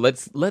out. So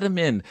let's let them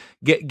in.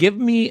 Give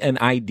me an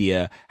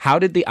idea. How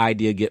did the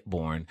idea get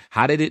born?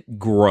 How did it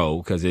grow?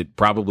 Because it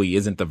probably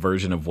isn't the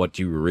version of what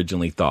you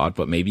originally thought,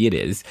 but maybe it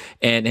is.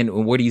 And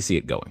where do you see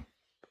it going?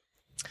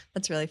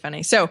 That's really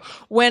funny. So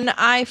when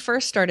I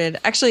first started,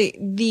 actually,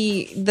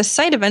 the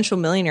site Eventual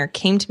Millionaire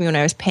came to me when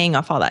I was paying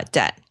off all that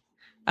debt.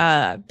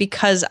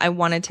 Because I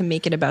wanted to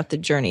make it about the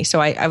journey.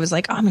 So I was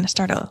like, oh, I'm going to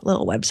start a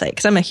little website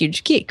because I'm a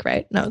huge geek,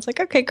 right? And I was like,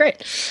 okay,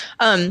 great.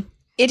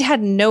 It had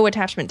no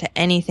attachment to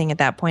anything at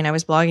that point. I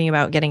was blogging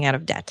about getting out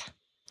of debt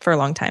for a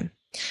long time.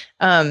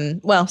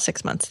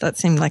 6 months. That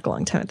seemed like a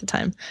long time at the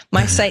time.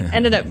 My site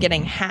ended up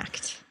getting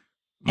hacked.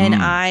 And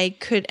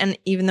and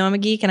even though I'm a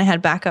geek and I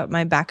had backup,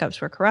 my backups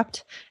were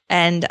corrupt,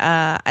 and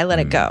I let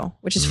it go,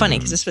 which is funny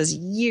because this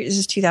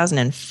is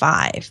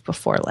 2005,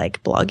 before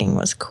like blogging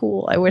was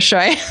cool. I wish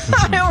I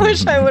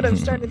would have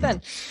started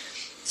then.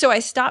 So I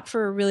stopped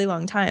for a really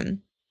long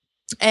time.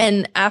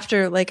 And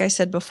after, like I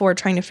said before,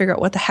 trying to figure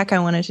out what the heck I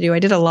wanted to do, I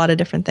did a lot of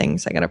different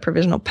things. I got a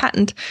provisional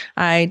patent.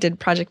 I did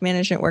project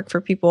management work for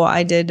people.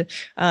 I did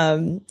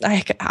iPhone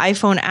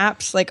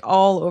apps, like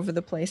all over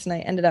the place. And I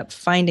ended up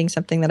finding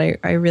something that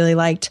I really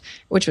liked,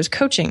 which was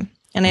coaching.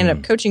 And I ended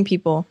up coaching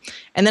people.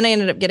 And then I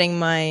ended up getting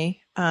my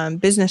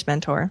business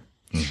mentor.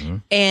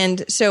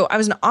 And so I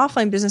was an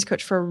offline business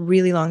coach for a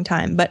really long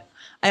time. But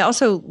I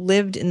also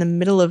lived in the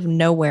middle of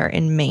nowhere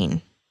in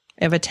Maine.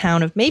 Of a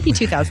town of maybe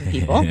 2,000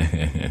 people,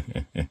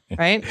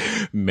 right?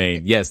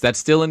 Maine. Yes, that's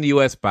still in the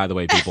U.S., by the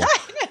way, people.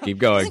 Keep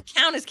going. It doesn't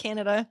count as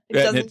Canada.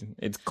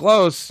 It's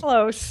close.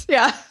 Close,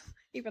 yeah.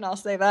 Even I'll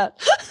say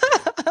that.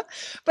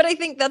 But I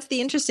think that's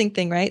the interesting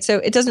thing, right? So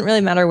it doesn't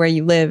really matter where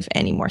you live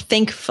anymore,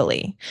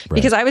 thankfully,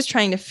 because I was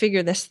trying to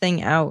figure this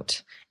thing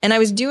out. And I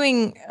was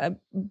doing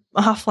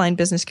offline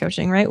business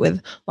coaching, right,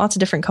 with lots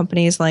of different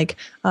companies, like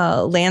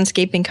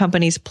landscaping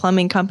companies,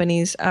 plumbing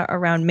companies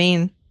around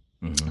Maine.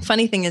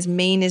 Funny thing is,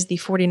 Maine is the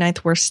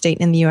 49th worst state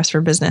in the U.S.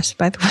 for business,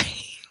 by the way.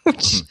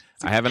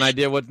 I have an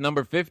idea what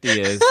number 50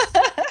 is.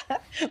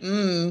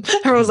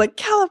 Everyone's like,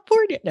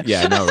 California. No.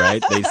 Yeah, I know,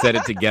 right? They said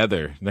it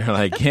together. They're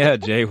like, yeah,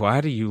 Jay,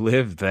 why do you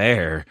live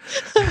there?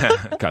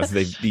 Because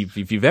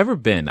if you've ever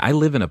been, I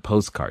live in a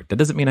postcard. That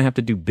doesn't mean I have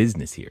to do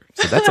business here.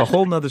 So that's a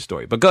whole nother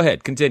story. But go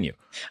ahead, continue.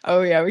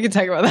 Oh, yeah, we can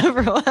talk about that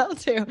for a while,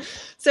 too.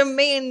 So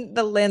Maine,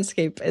 the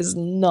landscape is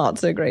not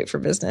so great for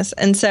business.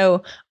 And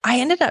so I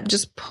ended up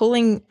just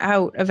pulling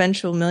out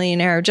Eventual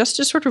Millionaire just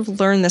to sort of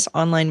learn this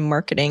online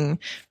marketing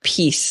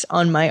piece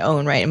on my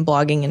own, right? And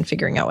blogging and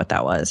figuring out what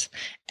that was.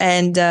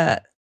 And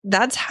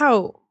that's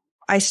how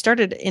I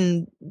started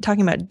in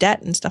talking about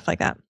debt and stuff like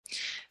that.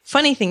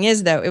 Funny thing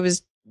is, though, it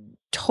was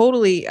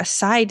totally a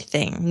side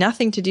thing,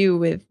 nothing to do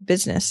with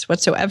business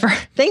whatsoever.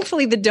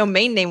 Thankfully, the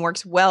domain name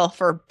works well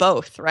for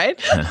both,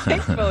 right?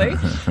 Thankfully.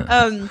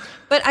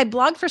 But I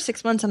blogged for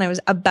 6 months and I was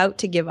about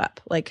to give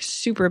up, like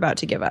super about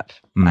to give up.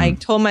 I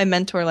told my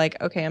mentor, like,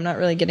 okay, I'm not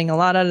really getting a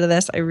lot out of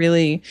this.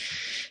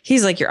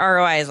 He's like, your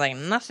ROI is like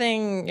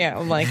nothing. Yeah.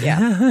 I'm like,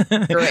 yeah,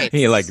 great.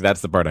 You're like,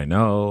 that's the part I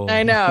know.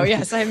 I know.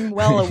 Yes. I'm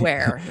well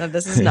aware that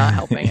this is not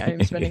helping.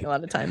 I'm spending a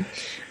lot of time.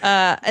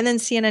 And then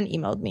CNN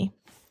emailed me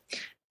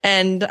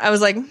and I was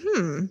like,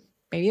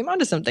 maybe I'm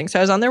onto something. So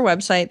I was on their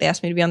website. They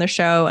asked me to be on their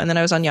show. And then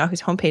I was on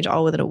Yahoo's homepage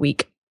all within a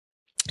week.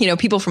 You know,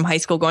 people from high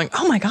school going,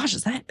 oh my gosh,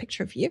 is that a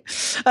picture of you?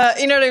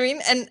 You know what I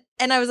mean?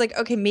 And I was like,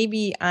 okay,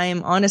 maybe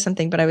I'm onto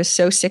something, but I was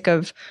so sick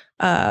of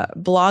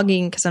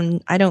blogging because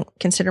I don't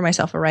consider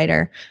myself a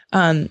writer.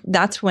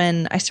 That's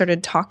when I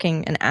started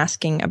talking and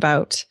asking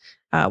about,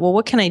 well,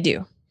 what can I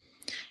do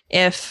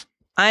if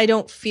I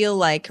don't feel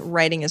like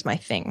writing is my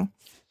thing,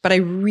 but I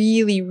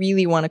really,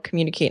 really want to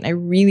communicate and I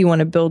really want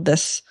to build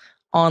this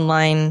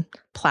online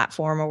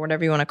platform or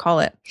whatever you want to call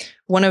it.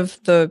 One of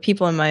the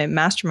people in my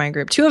mastermind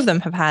group, two of them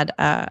have had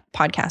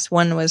podcasts.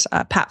 One was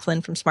Pat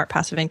Flynn from Smart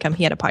Passive Income.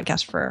 He had a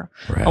podcast for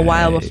a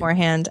while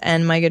beforehand.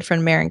 And my good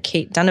friend Maren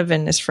Kate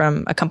Donovan is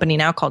from a company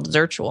now called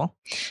Eventual,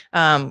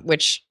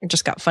 which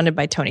just got funded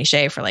by Tony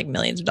Hsieh for like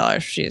millions of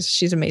dollars.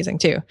 She's amazing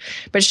too.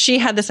 But she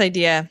had this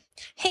idea,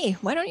 hey,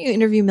 why don't you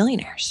interview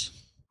millionaires?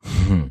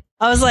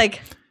 I was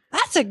like,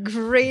 that's a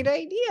great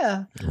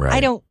idea. Right. I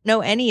don't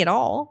know any at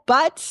all,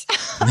 but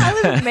I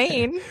live in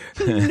Maine.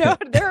 No,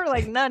 there are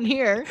like none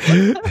here.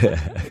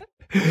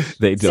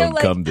 They don't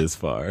come this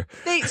far.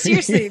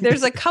 Seriously,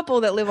 there's a couple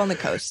that live on the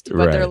coast,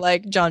 but they're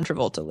like John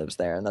Travolta lives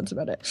there, and that's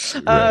about it.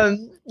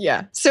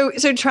 Yeah. So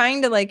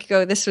trying to like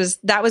go,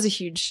 that was a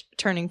huge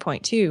turning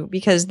point too,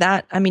 because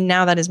now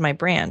that is my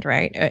brand,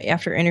 right?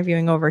 After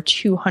interviewing over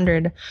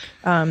 200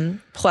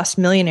 plus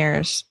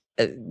millionaires.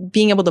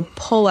 Being able to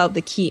pull out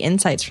the key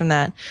insights from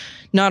that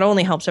not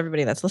only helps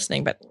everybody that's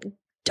listening, but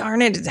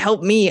darn it, it's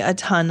helped me a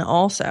ton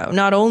also,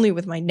 not only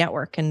with my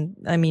network. And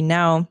I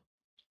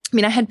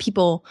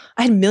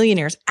had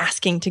millionaires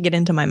asking to get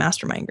into my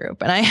mastermind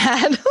group, and I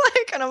had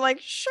and I'm like,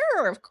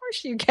 sure, of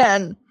course you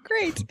can.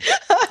 Great.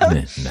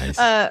 Nice.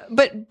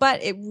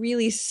 But it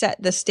really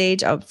set the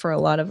stage up for a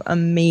lot of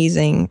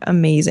amazing,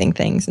 amazing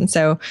things. And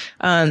so,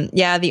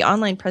 the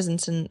online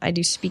presence, and I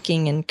do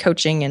speaking and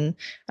coaching and,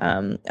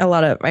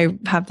 I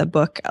have the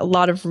book, a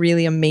lot of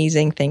really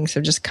amazing things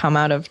have just come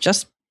out of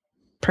just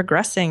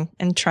progressing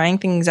and trying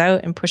things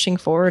out and pushing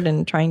forward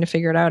and trying to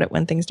figure it out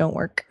when things don't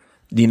work.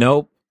 You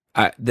know,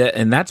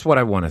 and that's what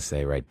I want to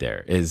say right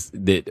there is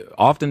that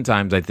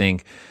oftentimes I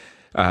think,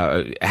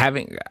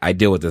 I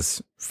deal with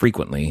this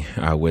frequently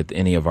with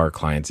any of our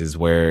clients is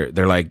where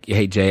they're like,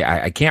 hey, Jay,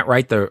 I can't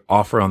write the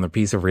offer on the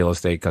piece of real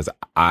estate because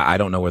I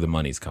don't know where the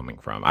money's coming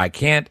from. I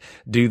can't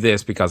do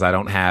this because I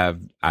don't have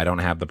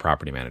the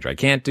property manager. I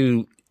can't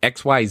do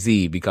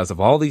XYZ because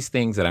of all these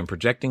things that I'm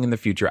projecting in the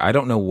future. I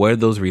don't know where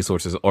those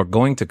resources are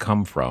going to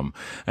come from.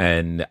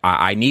 And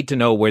I need to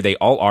know where they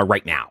all are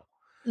right now.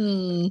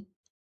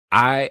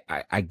 I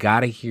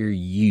gotta hear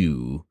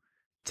you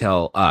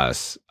tell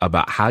us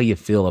about how you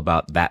feel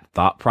about that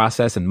thought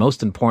process. And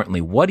most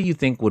importantly, what do you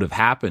think would have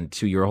happened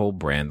to your whole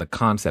brand, the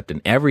concept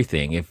and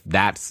everything, if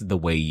that's the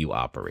way you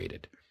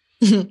operated?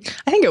 I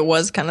think it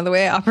was kind of the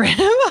way I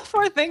operated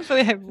before. Thankfully,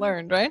 I've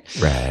learned, right?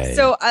 Right.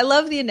 So I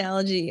love the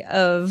analogy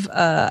of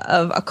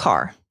a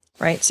car,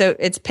 right? So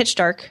it's pitch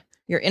dark.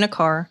 You're in a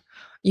car.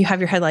 You have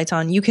your headlights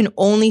on. You can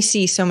only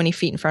see so many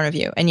feet in front of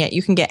you, and yet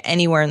you can get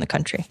anywhere in the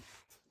country.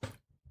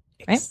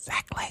 Right?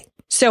 Exactly.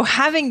 So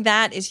having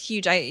that is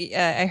huge.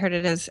 I heard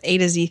it as A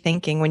to Z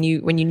thinking. When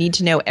you need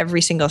to know every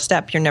single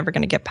step, you're never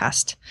going to get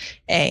past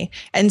A.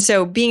 And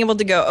so being able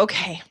to go,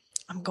 okay,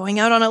 I'm going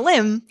out on a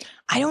limb.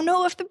 I don't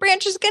know if the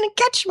branch is going to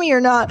catch me or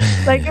not.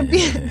 Like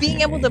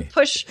being able to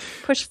push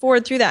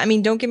forward through that. I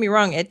mean, don't get me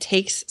wrong. It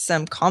takes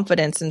some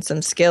confidence and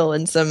some skill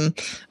and some,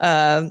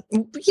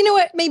 you know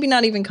what? Maybe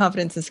not even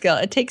confidence and skill.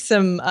 It takes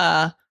some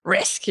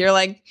risk. You're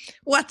like,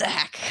 what the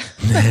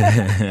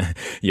heck?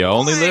 You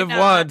only live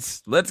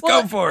once. Let's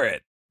go for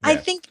it. Yeah.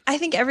 I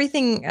think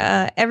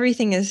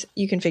everything is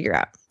you can figure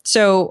out.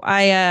 So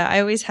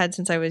I always had,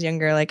 since I was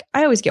younger, like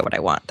I always get what I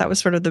want. That was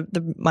sort of the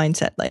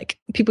mindset. Like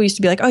people used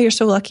to be like, oh, you're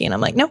so lucky. And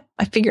I'm like, no,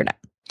 I figured out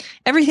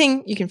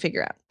everything you can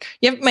figure out.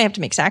 You might have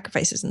to make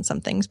sacrifices in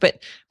some things,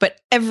 but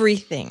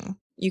everything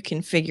you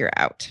can figure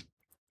out.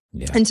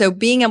 Yeah. And so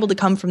being able to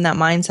come from that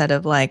mindset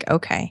of like,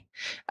 okay,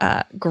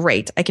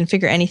 great, I can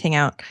figure anything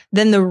out.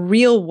 Then the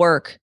real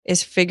work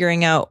is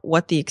figuring out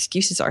what the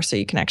excuses are so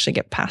you can actually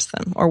get past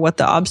them, or what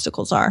the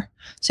obstacles are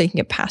so you can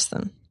get past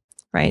them.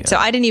 Right. Yeah. So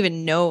I didn't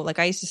even know, like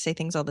I used to say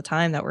things all the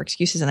time that were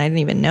excuses, and I didn't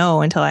even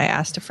know until I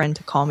asked a friend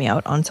to call me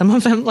out on some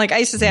of them. Like I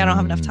used to say, I don't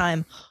have enough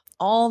time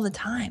all the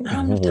time. I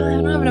don't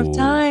have enough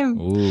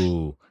time.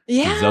 Ooh.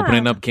 Yeah. She's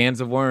opening up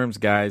cans of worms,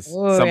 guys.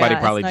 Ooh,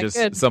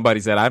 somebody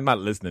said, I'm not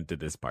listening to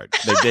this part.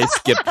 They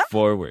skipped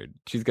forward.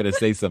 She's going to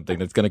say something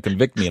that's going to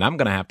convict me, and I'm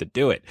going to have to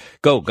do it.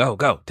 Go.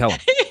 Tell them.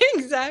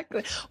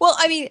 Exactly. Well,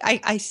 I mean,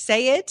 I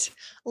say it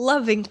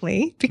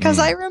lovingly because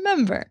I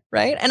remember,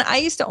 right? And I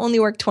used to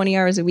only work 20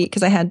 hours a week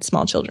because I had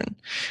small children.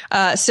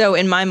 So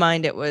in my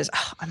mind, it was,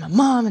 oh, I'm a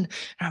mom and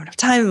I don't have enough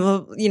time,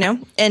 well, you know,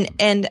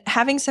 and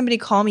having somebody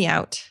call me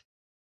out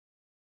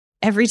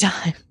every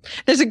time.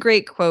 There's a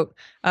great quote,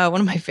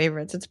 one of my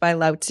favorites. It's by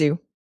Lao Tzu.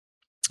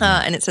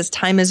 And it says,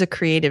 time is a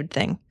creative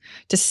thing.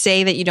 To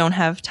say that you don't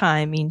have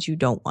time means you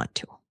don't want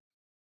to.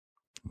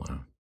 Wow.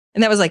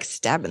 And that was like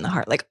stab in the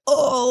heart. Like,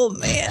 oh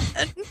man,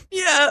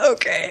 yeah,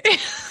 okay.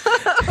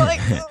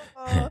 Like,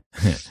 oh.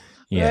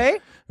 Yeah.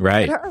 Right?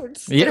 Right. It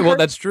hurts. Yeah, It well, hurts.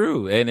 that's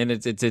true. And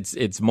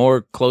it's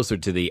more closer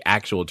to the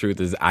actual truth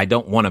is I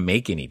don't want to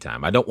make any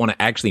time. I don't want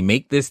to actually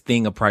make this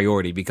thing a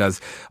priority because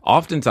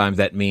oftentimes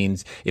that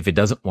means if it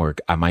doesn't work,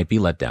 I might be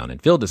let down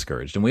and feel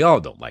discouraged. And we all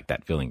don't like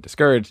that feeling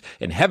discouraged.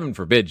 And heaven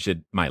forbid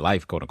should my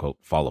life, quote unquote,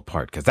 fall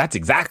apart because that's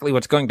exactly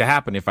what's going to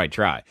happen if I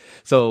try.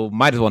 So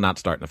might as well not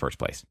start in the first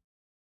place,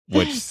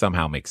 which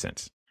somehow makes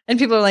sense. And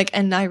people are like,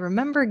 and I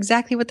remember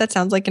exactly what that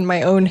sounds like in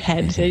my own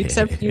head,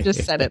 except you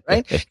just said it,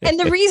 right? And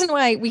the reason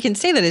why we can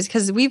say that is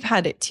because we've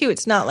had it too.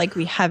 It's not like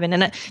we haven't.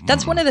 And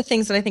that's one of the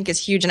things that I think is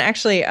huge. And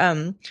actually,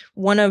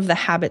 one of the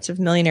habits of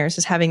millionaires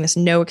is having this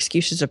no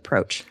excuses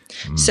approach.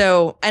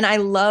 So, and I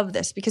love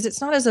this because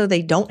it's not as though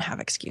they don't have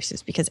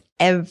excuses because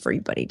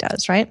everybody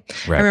does, right?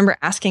 I remember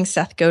asking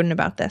Seth Godin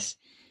about this.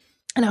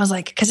 And I was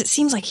like, because it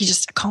seems like he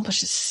just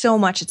accomplishes so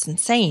much. It's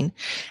insane.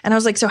 And I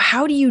was like, so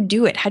how do you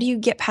do it? How do you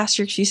get past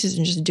your excuses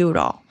and just do it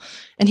all?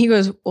 And he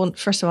goes, well,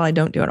 first of all, I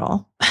don't do it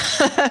all.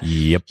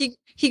 Yep.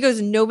 He goes,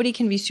 nobody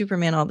can be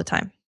Superman all the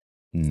time.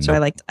 Nope. So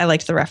I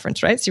liked the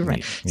reference, right?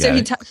 Superman.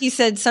 Yeah. So he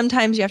said,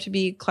 sometimes you have to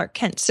be Clark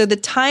Kent. So the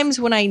times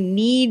when I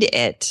need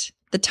it,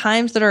 the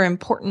times that are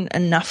important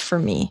enough for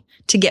me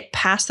to get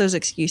past those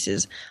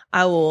excuses,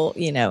 I will,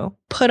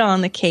 put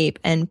on the cape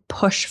and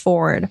push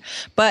forward.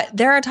 But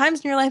there are times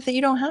in your life that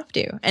you don't have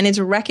to. And it's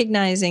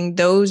recognizing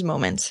those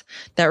moments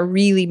that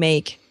really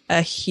make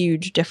a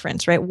huge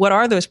difference, right? What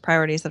are those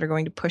priorities that are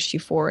going to push you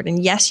forward?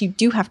 And yes, you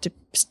do have to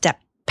step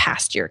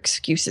past your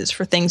excuses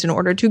for things in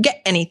order to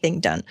get anything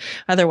done.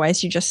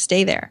 Otherwise, you just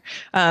stay there.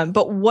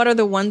 But what are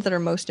the ones that are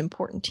most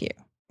important to you?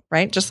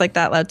 Right? Just like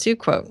that Lao Tzu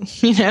quote,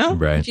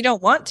 Right. If you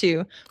don't want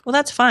to, well,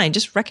 that's fine.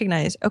 Just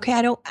recognize, okay,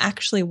 I don't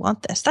actually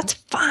want this. That's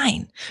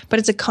fine. But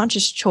it's a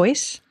conscious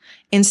choice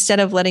instead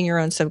of letting your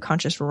own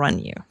subconscious run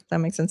you. Does that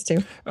make sense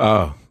too?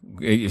 Oh,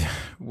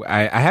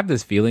 I have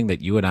this feeling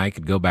that you and I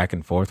could go back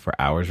and forth for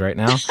hours right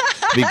now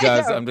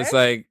because I'm just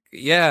like,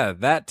 yeah,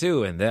 that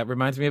too. And that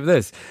reminds me of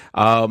this,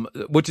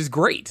 which is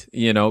great,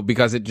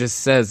 because it just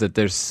says that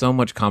there's so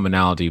much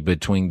commonality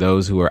between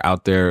those who are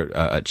out there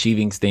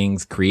achieving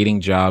things, creating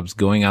jobs,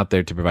 going out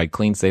there to provide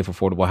clean, safe,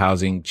 affordable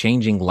housing,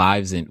 changing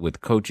lives with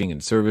coaching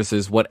and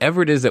services,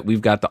 whatever it is that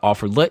we've got to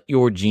offer. Let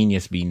your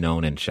genius be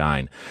known and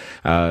shine.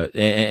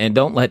 And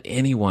don't let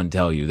anyone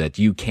tell you that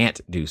you can't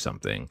do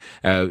something.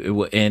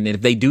 And if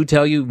they do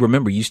tell you,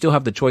 remember, you still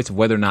have the choice of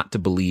whether or not to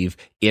believe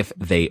if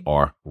they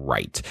are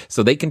right.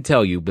 So they can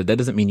tell you, but that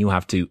doesn't mean you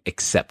have to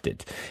accept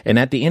it. And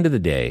at the end of the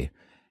day,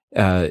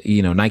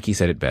 Nike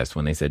said it best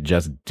when they said,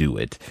 just do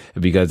it.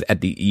 Because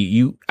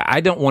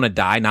I don't want to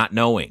die not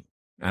knowing.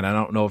 And I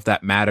don't know if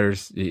that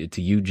matters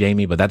to you,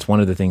 Jamie, but that's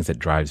one of the things that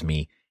drives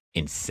me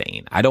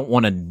insane. I don't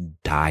want to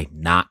die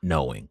not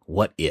knowing.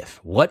 What if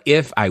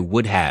I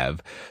would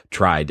have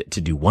tried to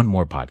do one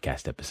more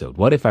podcast episode?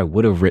 What if I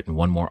would have written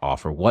one more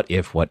offer? What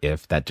if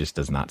that just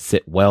does not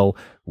sit well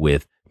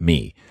with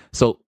me?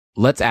 So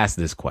let's ask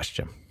this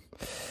question.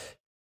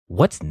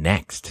 What's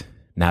next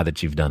now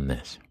that you've done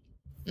this?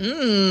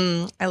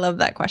 I love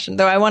that question.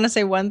 Though I want to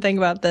say one thing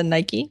about the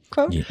Nike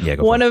quote. Yeah,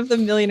 one of the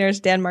millionaires,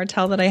 Dan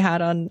Martell, that I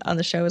had on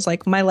the show was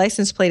like, my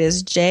license plate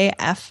is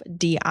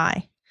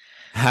JFDI.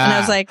 And I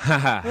was like,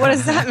 what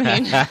does that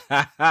mean?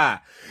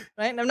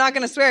 Right? And I'm not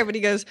going to swear, but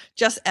he goes,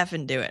 just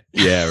effing do it.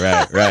 Yeah,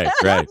 right.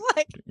 I'm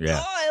like,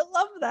 Yeah. oh, I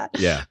love that.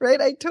 Yeah. Right?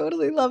 I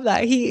totally love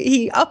that.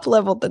 He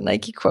up-leveled the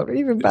Nike quote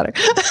even better.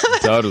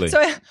 Totally.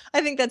 So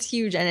I think that's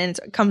huge. And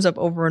it comes up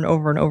over and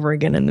over and over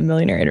again in the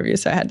millionaire interview.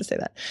 So I had to say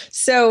that.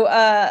 So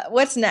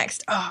what's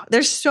next? Oh,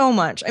 there's so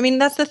much. I mean,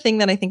 that's the thing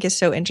that I think is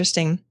so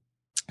interesting.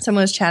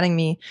 Someone was chatting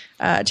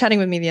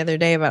with me the other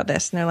day about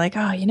this, and they're like, oh,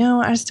 I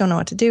just don't know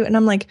what to do. And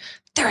I'm like,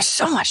 there's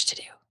so much to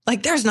do.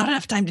 Like, there's not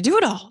enough time to do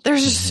it all.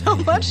 There's just so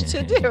much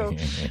to do,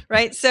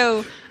 right?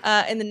 So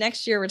in the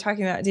next year, we're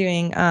talking about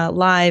doing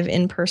live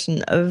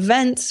in-person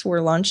events.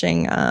 We're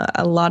launching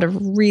a lot of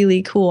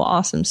really cool,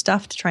 awesome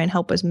stuff to try and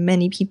help as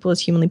many people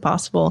as humanly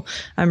possible.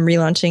 I'm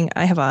relaunching.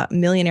 I have a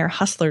Millionaire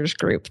Hustlers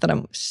group that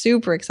I'm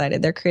super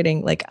excited. They're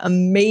creating like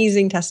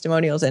amazing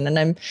testimonials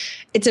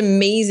it's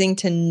amazing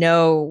to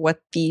know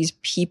what these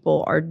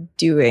people are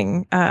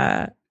doing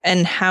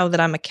and how that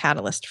I'm a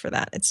catalyst for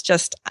that. It's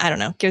just, I don't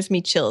know, gives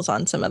me chills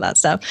on some of that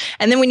stuff.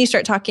 And then when you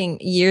start talking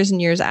years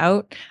and years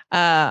out,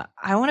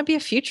 I want to be a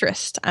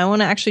futurist. I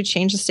want to actually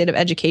change the state of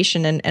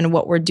education and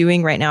what we're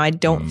doing right now. I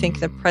don't think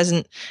the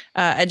present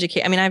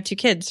educate. I mean, I have 2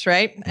 kids,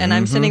 right? And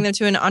I'm sending them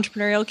to an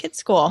entrepreneurial kids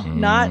school,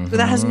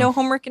 that has no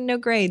homework and no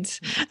grades.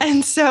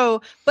 And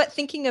so, but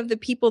thinking of the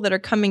people that are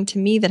coming to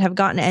me that have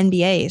gotten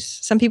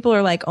MBAs, some people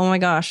are like, oh my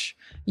gosh,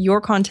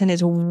 your content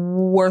is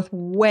worth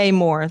way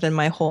more than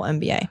my whole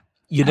MBA.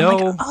 You and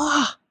know,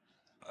 I'm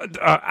like,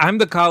 I'm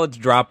the college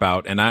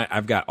dropout, and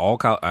I've got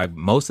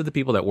most of the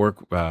people that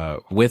work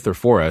with or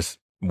for us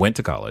went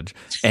to college.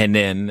 And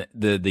then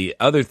the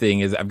other thing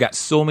is I've got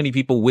so many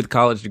people with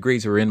college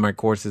degrees who are in my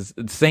courses.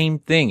 Same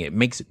thing. It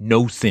makes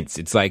no sense.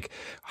 It's like,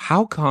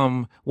 how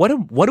come, what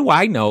do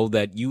I know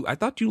that I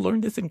thought you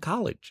learned this in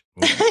college?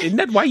 Isn't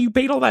that why you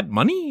paid all that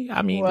money?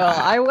 I mean, well,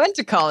 I went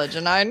to college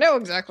and I know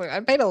exactly. I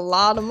paid a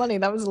lot of money.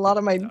 That was a lot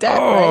of my debt.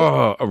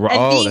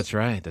 Right? That's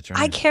right. That's right.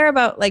 I care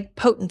about like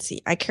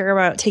potency. I care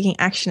about taking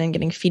action and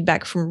getting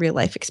feedback from real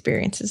life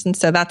experiences. And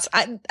so that's,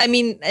 I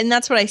mean, and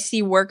that's what I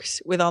see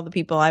works with all the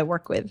people I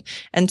work with.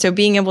 And so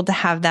being able to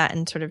have that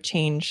and sort of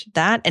change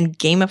that and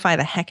gamify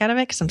the heck out of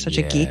it, because I'm such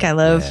a geek. I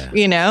love,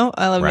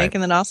 I love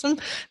making it awesome.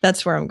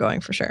 That's where I'm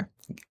going for sure.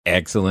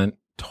 Excellent.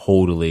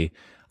 Totally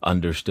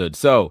understood.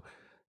 So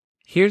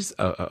here's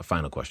a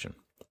final question.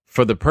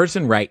 For the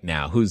person right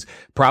now who's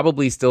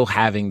probably still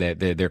having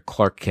their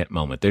Clark Kent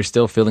moment, they're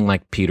still feeling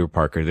like Peter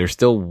Parker. They're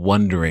still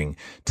wondering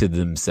to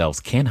themselves,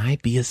 can I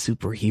be a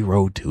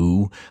superhero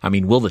too? I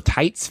mean, will the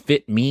tights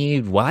fit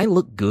me? Will I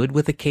look good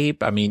with a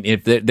cape? I mean,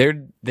 if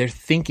they're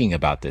thinking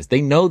about this,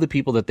 they know the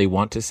people that they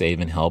want to save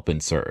and help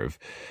and serve,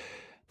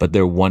 but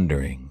they're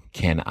wondering,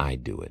 can I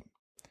do it?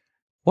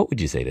 What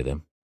would you say to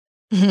them?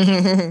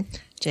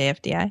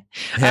 JFDI.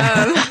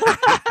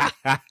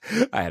 I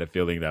had a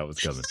feeling that was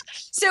coming.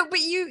 So,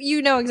 but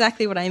you know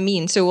exactly what I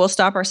mean. So we'll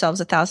stop ourselves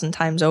 1,000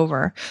 times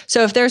over.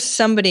 So if there's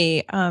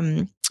somebody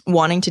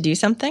wanting to do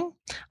something,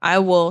 I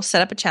will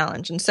set up a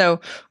challenge. And so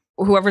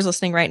whoever's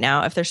listening right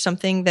now, if there's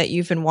something that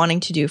you've been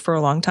wanting to do for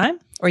a long time,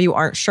 or you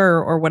aren't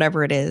sure, or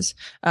whatever it is,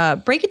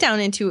 break it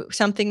down into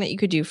something that you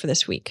could do for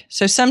this week.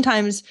 So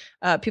sometimes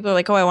people are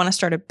like, oh, I want to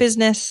start a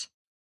business.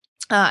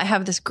 I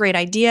have this great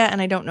idea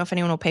and I don't know if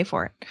anyone will pay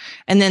for it.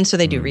 And then so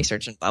they do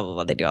research and blah, blah,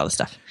 blah. They do all this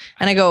stuff.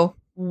 And I go,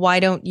 why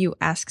don't you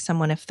ask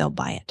someone if they'll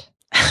buy it?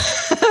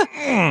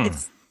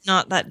 It's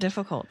not that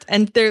difficult.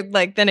 And they're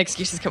like, then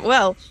excuses come.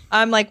 Well,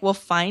 I'm like, well,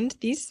 find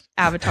these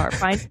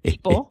find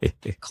people,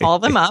 call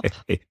them up,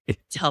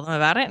 tell them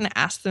about it, and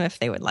ask them if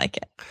they would like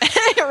it.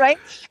 Right?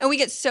 And we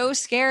get so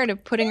scared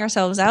of putting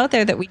ourselves out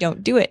there that we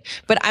don't do it.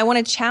 But I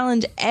want to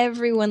challenge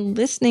everyone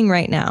listening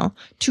right now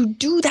to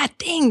do that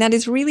thing that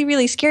is really,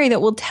 really scary,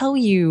 that will tell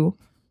you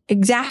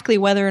exactly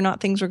whether or not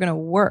things are going to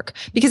work.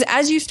 Because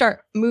as you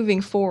start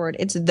moving forward,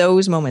 it's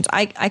those moments.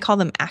 I call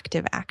them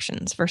active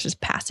actions versus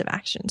passive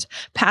actions.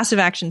 Passive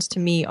actions to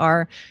me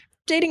are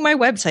updating my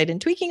website and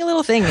tweaking a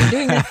little thing and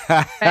doing that.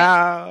 Right?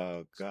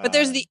 Oh, God. But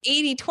there's the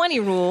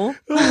 80-20 rule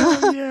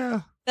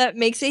that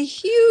makes a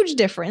huge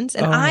difference.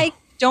 And I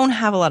don't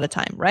have a lot of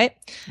time, right?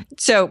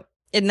 So,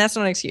 and that's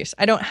not an excuse.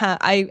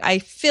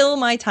 I fill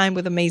my time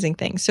with amazing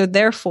things. So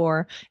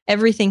therefore,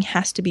 everything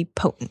has to be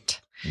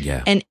potent.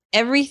 Yeah. And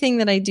everything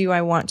that I do,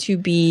 I want to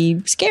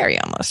be scary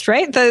almost,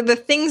 right? The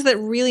things that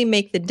really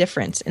make the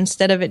difference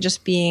instead of it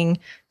just being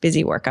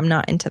busy work. I'm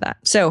not into that.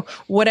 So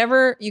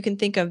whatever you can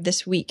think of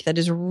this week that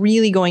is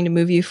really going to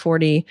move you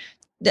forward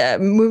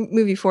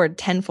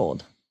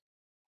tenfold,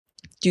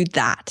 do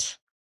that,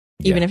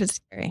 even if it's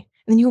scary.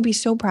 And then you'll be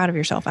so proud of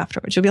yourself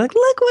afterwards. You'll be like,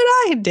 look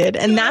what I did.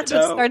 And that's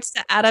what starts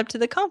to add up to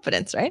the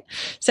confidence, right?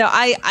 So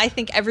I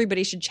think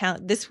everybody should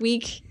challenge this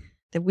week.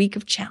 The week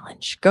of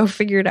challenge. Go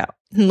figure it out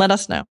and let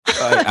us know.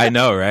 I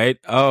know, right?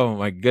 Oh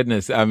my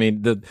goodness. I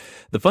mean,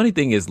 the funny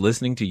thing is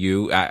listening to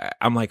you,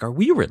 I'm like, are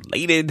we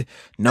related?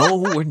 No,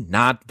 we're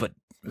not. But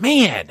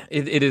man,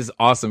 it is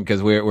awesome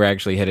because we're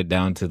actually headed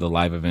down to the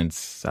live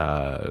events,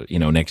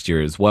 next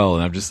year as well.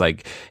 And I'm just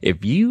like,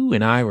 if you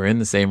and I were in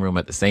the same room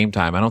at the same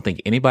time, I don't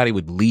think anybody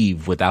would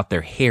leave without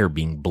their hair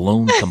being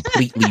blown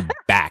completely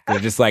back. They're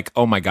just like,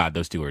 oh my God,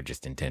 those two are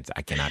just intense.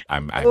 I cannot,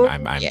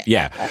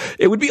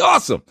 it would be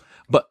awesome.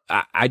 But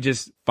I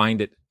just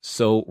find it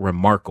so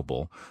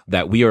remarkable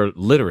that we are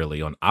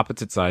literally on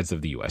opposite sides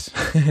of the U.S.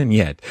 and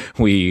yet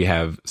we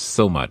have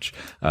so much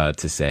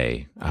to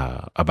say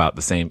about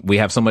the same. We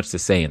have so much to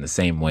say in the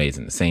same ways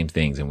and the same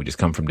things, and we just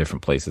come from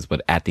different places.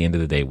 But at the end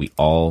of the day, we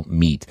all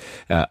meet.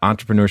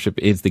 Entrepreneurship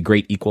is the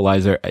great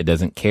equalizer. It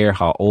doesn't care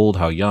how old,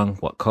 how young,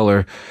 what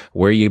color,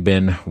 where you've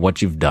been,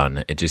 what you've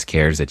done. It just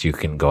cares that you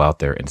can go out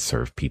there and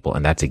serve people,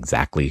 and that's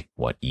exactly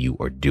what you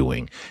are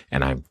doing.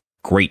 And I'm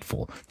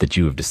grateful that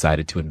you have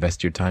decided to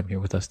invest your time here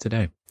with us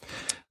today.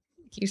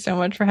 Thank you so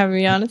much for having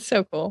me on. It's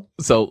so cool.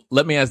 So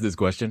let me ask this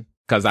question,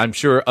 because I'm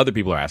sure other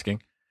people are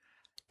asking.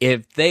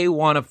 If they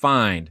want to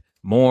find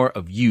more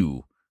of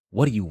you,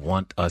 what do you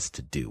want us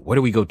to do? Where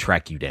do we go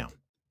track you down?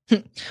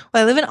 Well,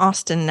 I live in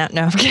Austin now.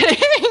 No, I'm kidding.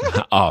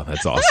 Oh,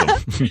 that's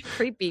awesome.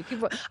 Creepy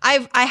people.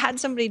 I had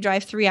somebody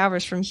drive 3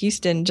 hours from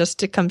Houston just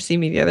to come see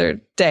me the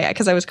other day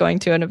because I was going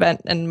to an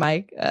event, and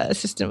my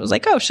assistant was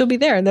like, "Oh, she'll be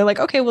there," and they're like,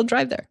 "Okay, we'll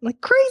drive there." I'm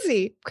like,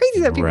 crazy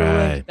that people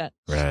are like that.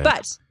 Right.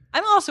 But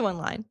I'm also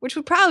online, which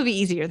would probably be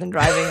easier than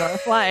driving or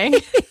flying.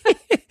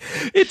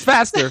 It's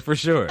faster for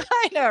sure.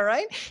 I know,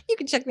 right? You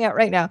can check me out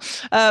right now.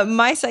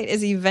 My site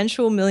is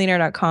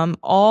eventualmillionaire.com.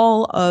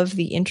 All of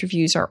the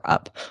interviews are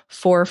up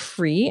for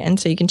free. And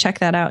so you can check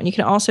that out. And you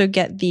can also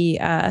get the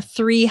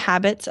 3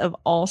 habits of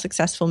all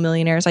successful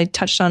millionaires. I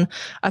touched on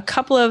a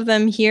couple of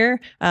them here,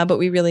 but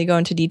we really go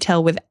into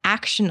detail with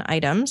action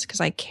items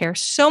because I care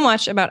so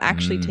much about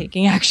actually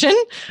taking action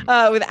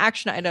with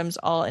action items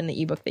all in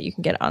the ebook that you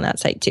can get on that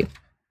site too.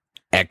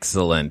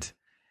 Excellent.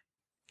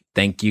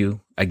 Thank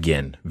you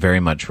again very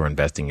much for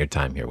investing your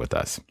time here with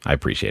us. I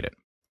appreciate it.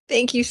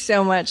 Thank you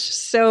so much.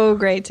 So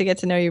great to get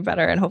to know you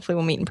better, and hopefully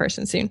we'll meet in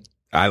person soon.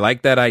 I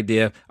like that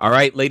idea. All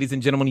right, ladies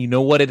and gentlemen, you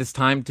know what it is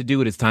time to do?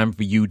 It is time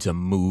for you to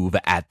move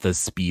at the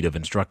speed of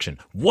instruction.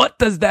 What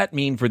does that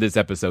mean for this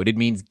episode? It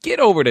means get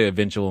over to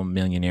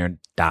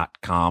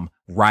eventualmillionaire.com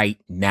right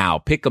now.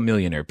 Pick a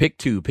millionaire, pick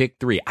 2,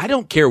 pick 3. I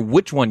don't care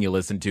which one you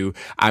listen to.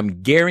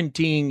 I'm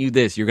guaranteeing you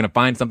this. You're going to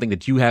find something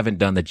that you haven't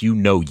done that you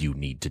know you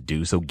need to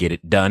do. So get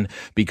it done,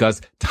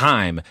 because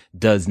time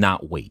does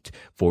not wait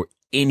for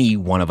any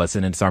one of us,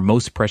 and it's our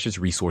most precious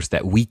resource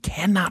that we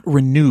cannot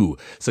renew.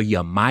 So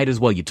you might as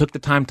well. You took the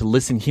time to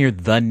listen here.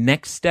 The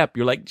next step,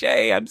 you're like,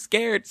 Jay, I'm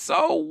scared.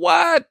 So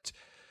what?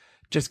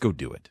 Just go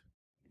do it.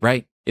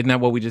 Right? Isn't that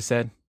what we just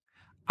said?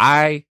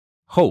 I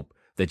hope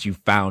that you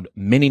found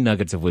many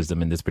nuggets of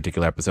wisdom in this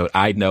particular episode.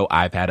 I know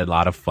I've had a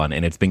lot of fun,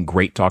 and it's been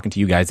great talking to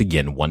you guys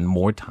again one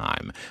more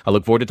time. I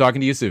look forward to talking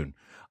to you soon.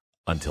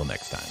 Until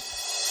next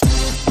time.